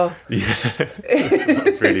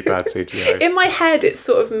really bad CGI. In my head, it's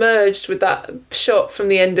sort of merged with that shot from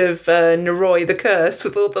the end of Noroi the Curse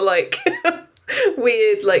with all the like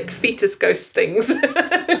weird like fetus ghost things.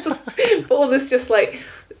 All this just like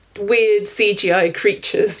weird CGI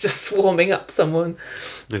creatures just swarming up someone.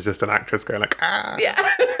 There's just an actress going like, ah. Yeah.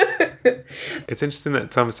 It's interesting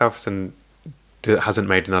that Thomas Alfredson hasn't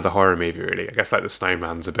made another horror movie, really. I guess like The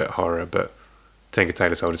Snowman's a bit horror, but Tinker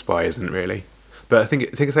Tailor Soldier Spy isn't really. But I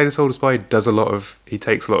think Tinker Tailor Soldier Spy he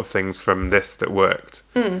takes a lot of things from this that worked.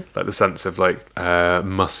 Like the sense of like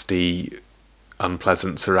musty,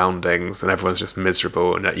 unpleasant surroundings, and everyone's just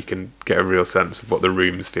miserable, and that you can get a real sense of what the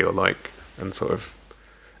rooms feel like, and sort of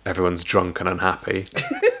everyone's drunk and unhappy.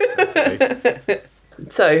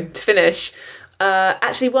 So, to finish,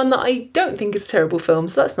 actually one that I don't think is a terrible film,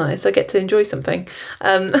 so that's nice. I get to enjoy something.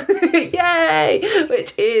 Yay!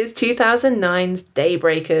 Which is 2009's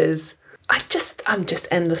Daybreakers. I'm just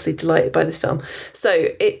endlessly delighted by this film. So,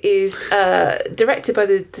 it is directed by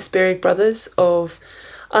the Spierig brothers of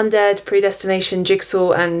Undead, Predestination,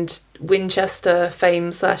 Jigsaw, and Winchester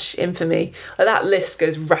fame / infamy. Like, that list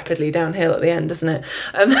goes rapidly downhill at the end, doesn't it?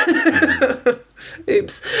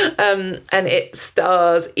 Oops. And it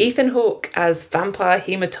stars Ethan Hawke as vampire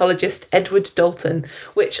hematologist Edward Dalton,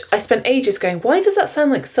 which I spent ages going, why does that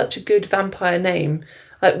sound like such a good vampire name?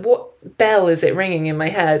 Like, what bell is it ringing in my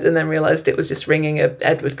head? And then realised it was just ringing a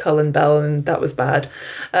Edward Cullen bell, and that was bad.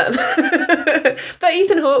 But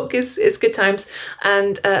Ethan Hawke is good times.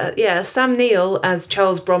 And Sam Neill as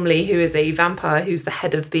Charles Bromley, who is a vampire who's the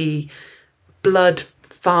head of the blood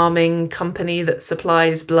farming company that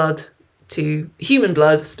supplies blood human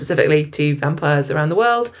blood specifically to vampires around the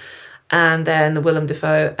world. And then Willem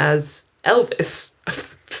Dafoe as Elvis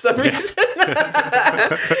for some reason,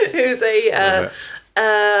 who's a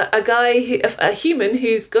guy, a human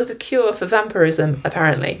who's got a cure for vampirism,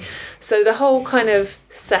 apparently. So the whole kind of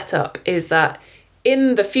setup is that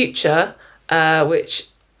in the future, which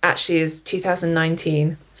actually is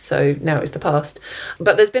 2019, so now it's the past,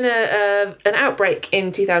 but there's been an outbreak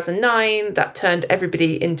in 2009 that turned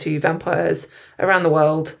everybody into vampires around the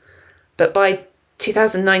world. But by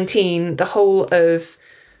 2019, the whole of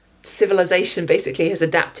civilization basically has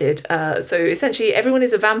adapted. So essentially everyone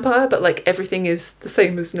is a vampire, but like everything is the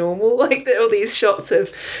same as normal. Like there are all these shots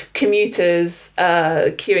of commuters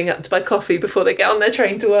queuing up to buy coffee before they get on their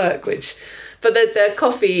train to work, but their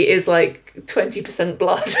coffee is like 20%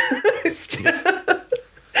 blood. It's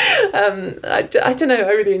I don't know,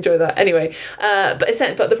 I really enjoy that. Anyway, but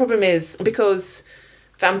the problem is, because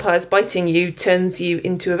vampires biting you turns you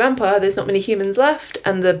into a vampire, there's not many humans left,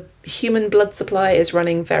 and the human blood supply is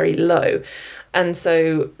running very low. And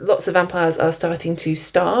so lots of vampires are starting to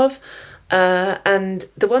starve. And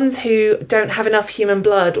the ones who don't have enough human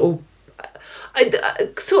blood, or I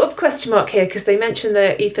sort of question mark here, because they mention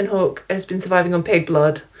that Ethan Hawke has been surviving on pig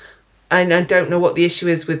blood. And I don't know what the issue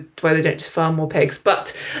is with why they don't just farm more pigs.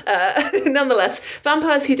 But nonetheless,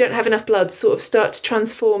 vampires who don't have enough blood sort of start to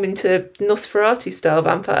transform into Nosferatu-style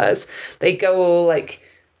vampires. They go all like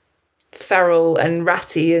feral and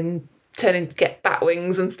ratty and get bat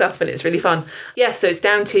wings and stuff, and it's really fun. Yeah, so it's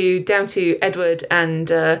down to Edward and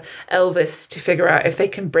Elvis to figure out if they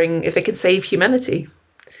can save humanity.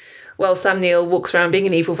 Well, Sam Neill walks around being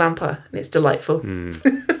an evil vampire, and it's delightful.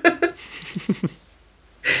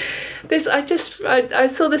 I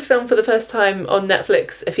saw this film for the first time on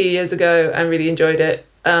Netflix a few years ago and really enjoyed it.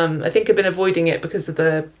 I think I've been avoiding it because of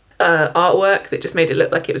the artwork that just made it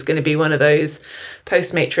look like it was going to be one of those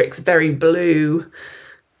post-Matrix, very blue,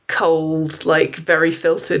 cold, like very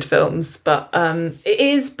filtered films. But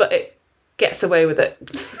but it gets away with it.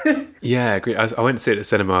 Yeah, I agree. I went to see it at the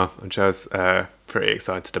cinema, which I was pretty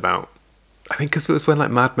excited about. I think because it was when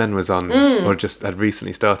like Mad Men was on, or just had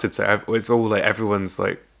recently started. So it's all like everyone's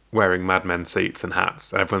like wearing Mad Men suits and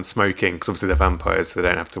hats, and everyone's smoking because obviously they're vampires, so they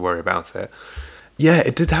don't have to worry about it. Yeah,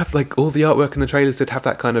 it did have like all the artwork in the trailers did have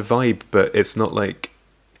that kind of vibe, but it's not like,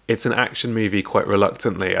 it's an action movie quite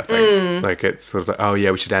reluctantly, I think. Like it's sort of like, oh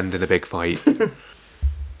yeah, we should end in a big fight.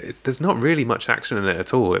 There's not really much action in it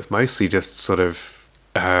at all. It's mostly just sort of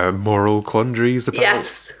moral quandaries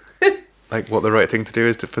about like what the right thing to do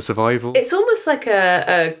is for survival. It's almost like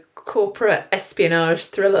a corporate espionage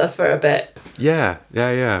thriller for a bit. Yeah,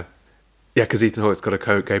 because Ethan Hawke's got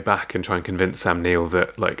to go back and try and convince Sam Neill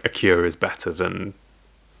that like a cure is better than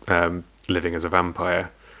living as a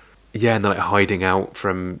vampire. Yeah, and then like hiding out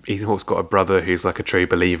from Ethan Hawke's got a brother who's like a true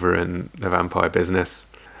believer in the vampire business.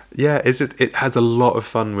 Yeah, it has a lot of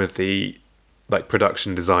fun with the like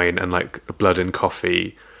production design and like blood and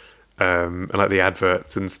coffee, and like the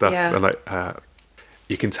adverts and stuff. Yeah. And like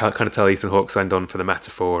you can kind of tell Ethan Hawke signed on for the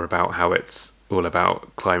metaphor about how it's all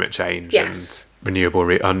about climate change and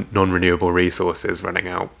non-renewable resources running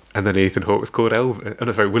out. And then Ethan Hawke's called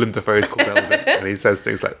Elvis. Willem Dafoe's called Elvis, and he says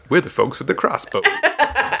things like, "We're the folks with the crossbows."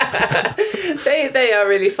 They are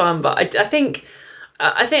really fun, but I think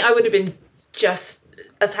I would have been just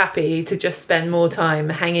as happy to just spend more time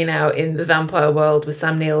hanging out in the vampire world with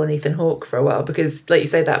Sam Neill and Ethan Hawke for a while, because like you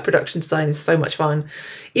say, that production design is so much fun.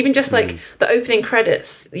 Even just like the opening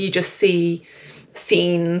credits, you just see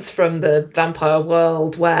scenes from the vampire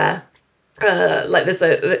world where like there's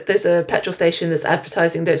a petrol station that's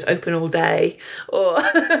advertising that it's open all day, or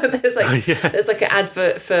there's like an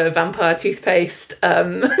advert for vampire toothpaste,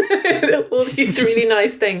 all these really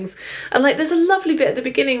nice things. And like there's a lovely bit at the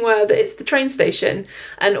beginning where it's the train station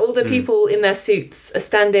and all the people in their suits are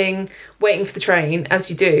standing waiting for the train, as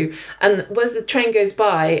you do, and as the train goes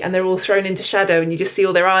by and they're all thrown into shadow and you just see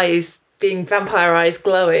all their eyes being vampire eyes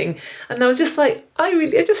glowing, and I was just like, I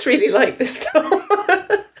just really like this film.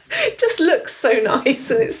 It just looks so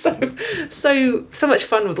nice, and it's so much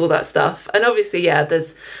fun with all that stuff. And obviously, yeah,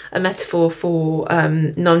 there's a metaphor for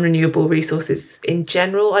non-renewable resources in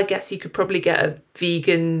general. I guess you could probably get a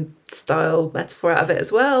vegan style metaphor out of it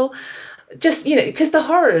as well. Just, you know, because the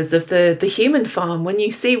horrors of the human farm, when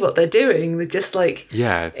you see what they're doing, they're just like,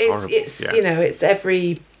 it's you know, it's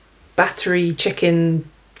every battery chicken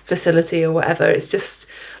facility or whatever. It's just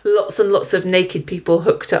lots and lots of naked people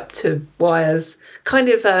hooked up to wires. Kind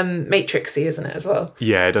of Matrixy, isn't it, as well?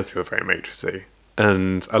 Yeah, it does feel very Matrixy.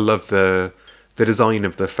 And I love the design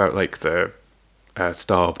of the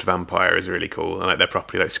starved vampire is really cool, and like they're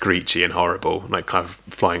properly like screechy and horrible, like kind of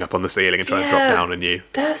flying up on the ceiling and trying to drop down on you.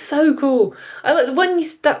 They're so cool. I like when you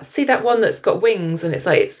see that one that's got wings, and it's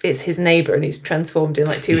like it's his neighbour, and he's transformed in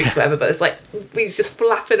like 2 weeks, whatever. But it's like he's just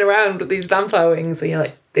flapping around with these vampire wings, and you're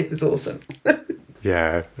like, this is awesome.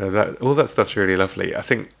 Yeah, all that stuff's really lovely. I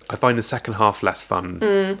think I find the second half less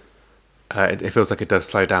fun. It feels like it does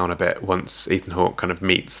slow down a bit once Ethan Hawke kind of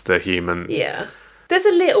meets the humans. Yeah. There's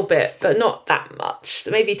a little bit, but not that much.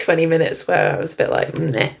 So maybe 20 minutes where I was a bit like,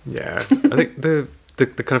 meh. Yeah. I think the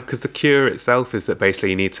kind of, because the cure itself is that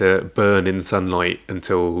basically you need to burn in sunlight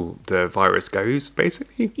until the virus goes,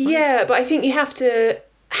 basically. Right? Yeah, but I think you have to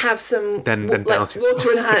have some then like douse yourself.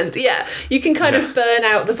 water in hand. Yeah, you can kind of burn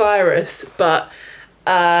out the virus, but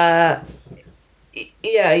yeah,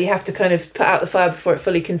 you have to kind of put out the fire before it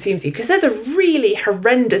fully consumes you. Because there's a really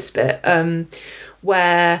horrendous bit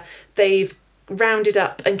where they've rounded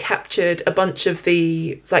up and captured a bunch of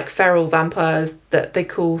the like feral vampires that they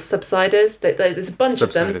call subsiders. There's a bunch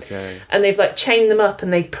of them, and they've like chained them up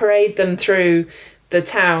and they parade them through the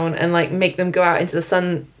town and like make them go out into the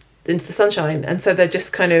sunshine. And so they're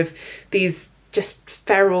just kind of these just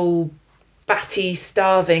feral, batty,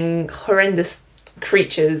 starving, horrendous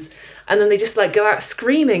creatures. And then they just like go out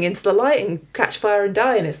screaming into the light and catch fire and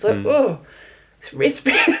die. And it's like, it's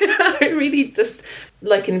I really just,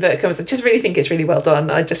 like in inverted commas, I just really think it's really well done.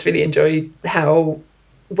 I just really enjoy how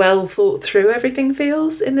well thought through everything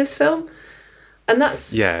feels in this film. And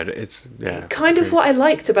that's kind of what I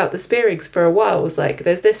liked about the Spearigs for a while, was like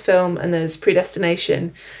there's this film and there's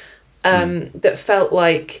Predestination that felt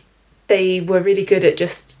like they were really good at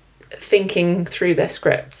just thinking through their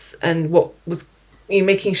scripts and what was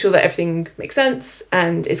making sure that everything makes sense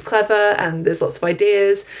and is clever and there's lots of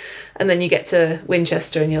ideas. And then you get to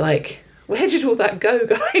Winchester and you're like, where did all that go,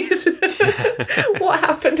 guys? What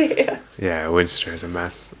happened here? Yeah, Winchester is a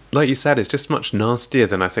mess. Like you said, it's just much nastier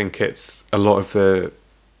than I think it's a lot of the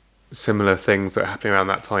similar things that are happening around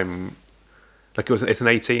that time. Like it's an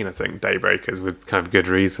 18, I think, Daybreakers, with kind of good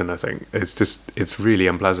reason. I think it's really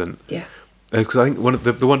unpleasant. Yeah. Because I think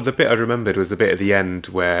the bit I remembered was the bit at the end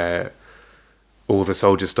where all the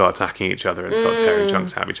soldiers start attacking each other and start tearing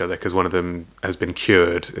chunks out of each other because one of them has been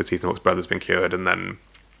cured. It's Ethan Hawke's brother's been cured, and then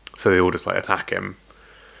so they all just like attack him.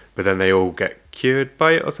 But then they all get cured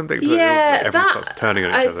by it or something. So everyone starts turning on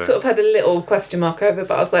each other. I sort of had a little question mark over,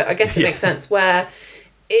 but I was like, I guess it makes sense. Where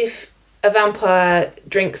if a vampire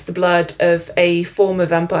drinks the blood of a former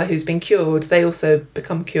vampire who's been cured, they also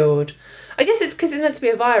become cured. I guess it's because it's meant to be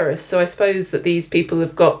a virus, so I suppose that these people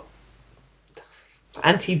have got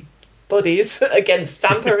antibodies against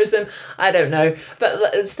vampirism. I don't know,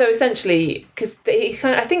 but so essentially, because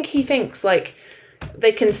I think he thinks like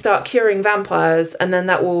they can start curing vampires, and then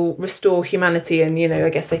that will restore humanity, and I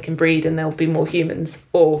guess they can breed, and there'll be more humans.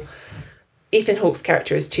 Or Ethan Hawke's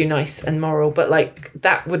character is too nice and moral, but like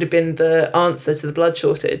that would have been the answer to the blood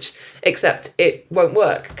shortage, except it won't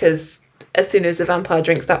work because as soon as a vampire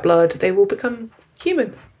drinks that blood, they will become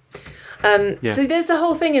human. So there's the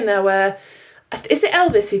whole thing in there where, is it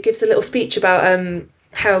Elvis who gives a little speech about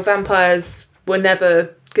how vampires were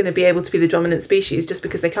never going to be able to be the dominant species just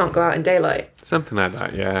because they can't go out in daylight? Something like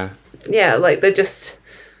that, yeah. Yeah, like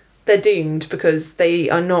they're doomed because they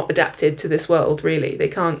are not adapted to this world, really.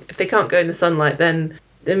 If they can't go in the sunlight, then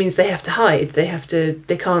it means they have to hide.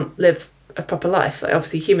 They can't live a proper life. Like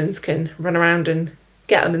obviously humans can run around and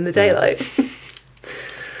get them in the daylight.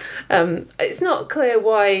 It's not clear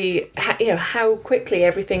why, how quickly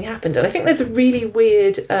everything happened. And I think there's a really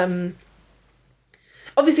weird,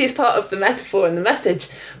 obviously it's part of the metaphor and the message,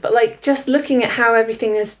 but like just looking at how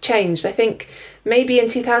everything has changed, I think maybe in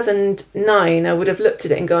 2009 I would have looked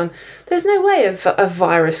at it and gone, there's no way a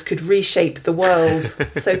virus could reshape the world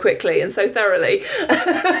so quickly and so thoroughly.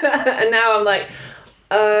 And now I'm like,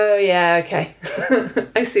 oh yeah, okay.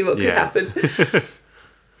 I see what could happen.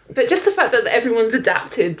 But just the fact that everyone's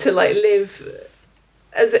adapted to like live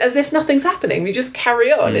as if nothing's happening. We just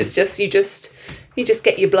carry on. It's just you just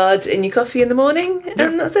get your blood in your coffee in the morning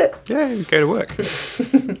and that's it. Yeah, you go to work.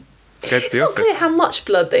 It's not clear how much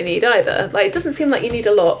blood they need either. Like it doesn't seem like you need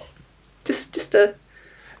a lot. Just a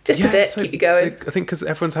bit, so keep you going. I think because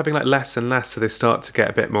everyone's having like less and less, so they start to get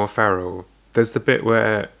a bit more feral. There's the bit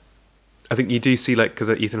where I think you do see, like, because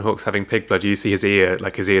Ethan Hawke's having pig blood, you see his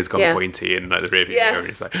ear's gone pointy in like the rear view mirror. And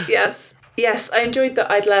he's like, Yes, I enjoyed that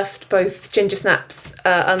I'd left both Ginger Snaps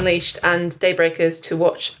Unleashed and Daybreakers to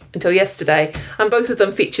watch until yesterday, and both of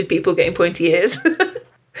them featured people getting pointy ears.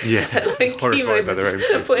 Yeah, like horrified by their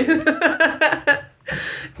own pointy.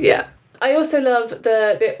 Yeah. I also love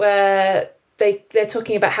the bit where they're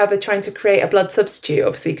talking about how they're trying to create a blood substitute,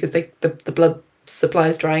 obviously, because the blood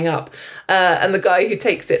supplies drying up, and the guy who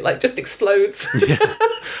takes it like just explodes.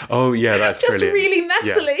 Oh yeah, that's just brilliant. really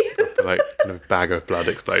messily. Yeah, like kind of bag of blood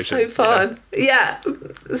explosion. So fun. Yeah,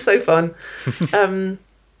 so fun.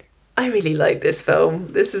 I really like this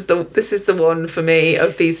film. This is the one for me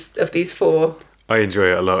of these four. I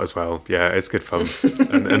enjoy it a lot as well. Yeah, it's good fun,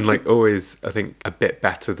 and like always, I think a bit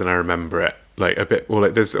better than I remember it. Like a bit,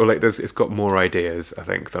 there's, it's got more ideas. I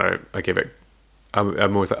think that I give it.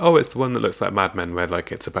 I'm always like, oh, it's the one that looks like Mad Men, where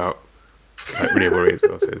like it's about like renewable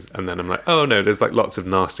resources, and then I'm like, oh no, there's like lots of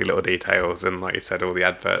nasty little details, and like you said, all the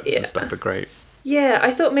adverts and stuff are great. Yeah,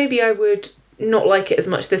 I thought maybe I would not like it as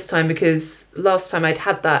much this time, because last time I'd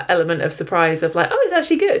had that element of surprise of like, oh, it's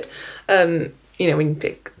actually good. When you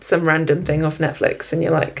pick some random thing off Netflix and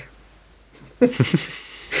you're like,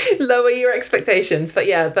 lower your expectations. But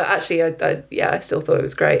actually, I still thought it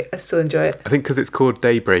was great. I still enjoy it. I think because it's called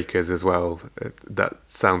Daybreakers as well, that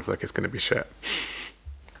sounds like it's going to be shit.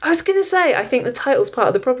 I was going to say, I think the title's part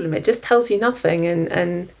of the problem. It just tells you nothing,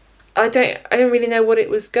 and I don't really know what it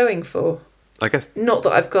was going for. I guess not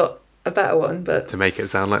that I've got a better one, but to make it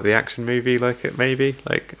sound like the action movie, like it maybe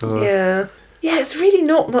like. Yeah, it's really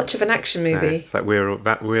not much of an action movie. No, it's like we're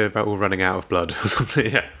about all running out of blood or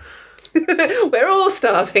something. Yeah, we're all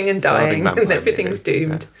starving and dying, and everything's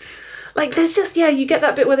doomed. Yeah. Like there's just you get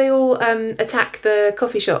that bit where they all attack the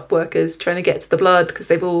coffee shop workers trying to get to the blood, because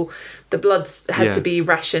the blood's had to be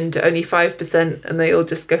rationed to only 5%, and they all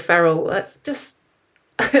just go feral. That's just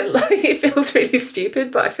like, it feels really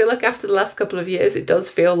stupid, but I feel like after the last couple of years, it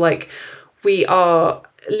does feel like we are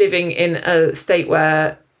living in a state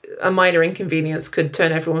where a minor inconvenience could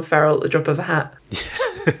turn everyone feral at the drop of a hat.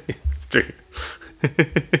 Yeah, it's true.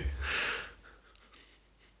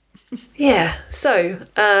 Yeah, so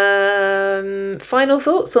final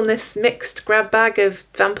thoughts on this mixed grab bag of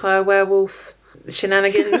vampire werewolf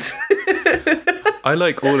shenanigans? I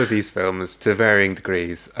like all of these films to varying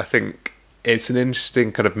degrees. I think it's an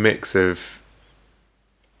interesting kind of mix of,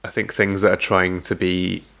 I think, things that are trying to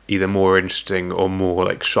be either more interesting or more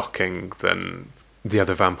like shocking than the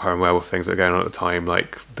other vampire and werewolf things that are going on at the time,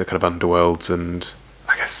 like the kind of underworlds and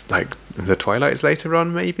I guess like the Twilights later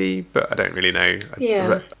on maybe, but I don't really know.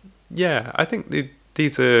 Yeah, I think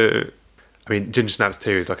these are, I mean, Ginger Snaps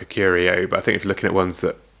 2 is like a curio, but I think if you're looking at ones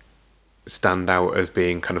that stand out as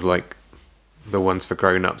being kind of like the ones for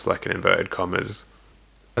grown-ups, like in inverted commas,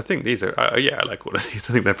 I think these are, I like all of these.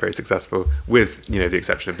 I think they're very successful, with, the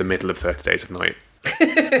exception of the middle of 30 Days of Night.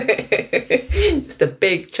 Just a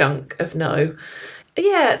big chunk of no.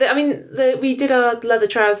 Yeah, we did our leather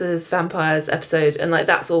trousers vampires episode, and like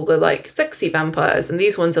that's all the like sexy vampires, and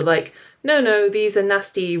these ones are like, no, these are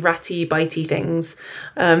nasty, ratty, bitey things.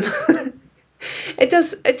 It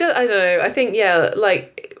does. I don't know. I think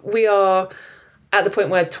like we are at the point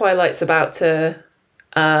where Twilight's about to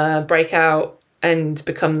break out and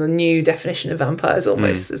become the new definition of vampires.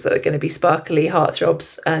 Almost, is that they're going to be sparkly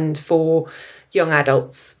heartthrobs and for young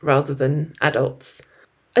adults rather than adults.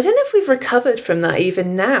 I don't know if we've recovered from that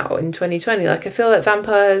even now in 2020. Like, I feel like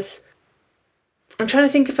vampires... I'm trying to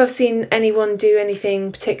think if I've seen anyone do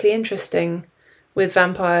anything particularly interesting with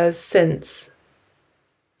vampires since.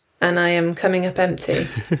 And I am coming up empty.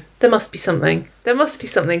 There must be something.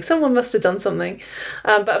 Someone must have done something.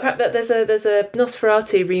 But apparently there's a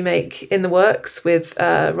Nosferatu remake in the works with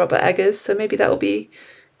Robert Eggers, so maybe that will be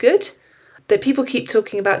good. That people keep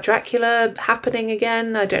talking about Dracula happening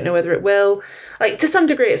again. I don't know whether it will. Like, to some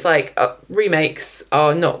degree, it's like remakes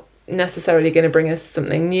are not necessarily going to bring us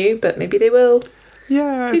something new, but maybe they will.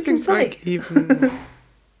 Yeah, Who can say? Like, even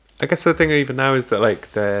I guess the thing even now is that like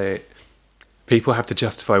people have to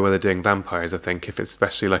justify why they're doing vampires. I think if it's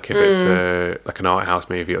especially like if it's like an art house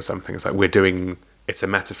movie or something, it's like it's a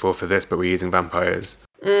metaphor for this, but we're using vampires.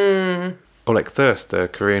 Or like Thirst, the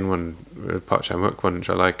Korean one, Park Chan-wook one, which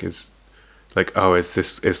I like, is like,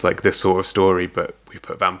 it's like this sort of story, but we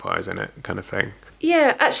put vampires in it, kind of thing.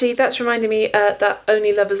 Yeah, actually, that's reminding me that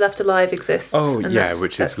Only Lovers Left Alive exists. Oh, yeah,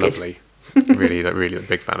 which is lovely. Really a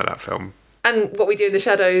big fan of that film. And What We Do in the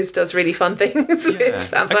Shadows does really fun things with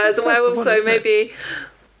vampires and werewolves, so maybe...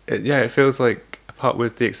 It feels like, apart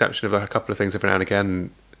with the exception of like a couple of things every now and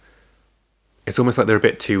again, it's almost like they're a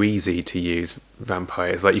bit too easy to use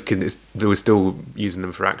vampires. Like they were still using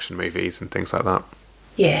them for action movies and things like that.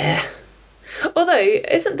 Yeah. Although,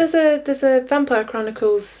 there's a Vampire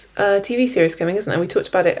Chronicles TV series coming, isn't there? We talked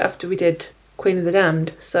about it after we did Queen of the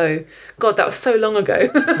Damned. So, God, that was so long ago.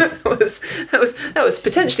 that was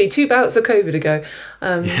potentially 2 bouts of COVID ago.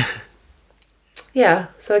 Yeah.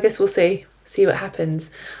 So I guess we'll see what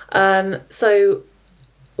happens. So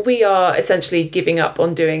we are essentially giving up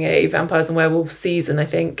on doing a vampires and werewolves season. I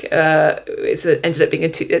think ended up being a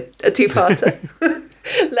two-parter.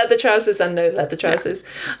 Leather trousers and no leather trousers.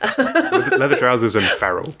 Leather trousers and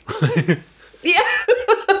feral. Yeah.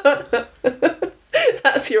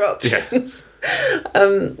 That's your options.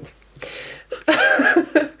 Yeah.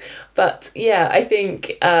 But yeah, I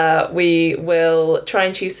think we will try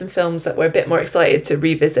and choose some films that we're a bit more excited to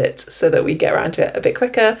revisit so that we get around to it a bit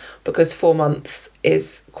quicker, because 4 months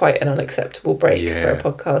is quite an unacceptable break for a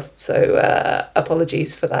podcast. So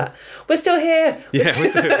apologies for that. We're still here. Yeah,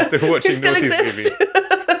 we're still watching. We still exist.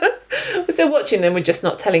 We're still watching them. We're just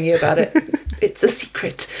not telling you about it. It's a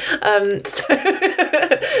secret.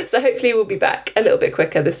 So hopefully we'll be back a little bit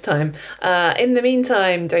quicker this time. In the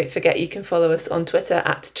meantime, don't forget you can follow us on Twitter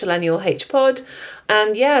at ChillennialHPod.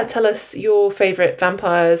 And yeah, tell us your favourite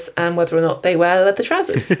vampires and whether or not they wear leather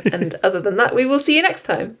trousers. And other than that, we will see you next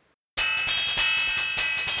time.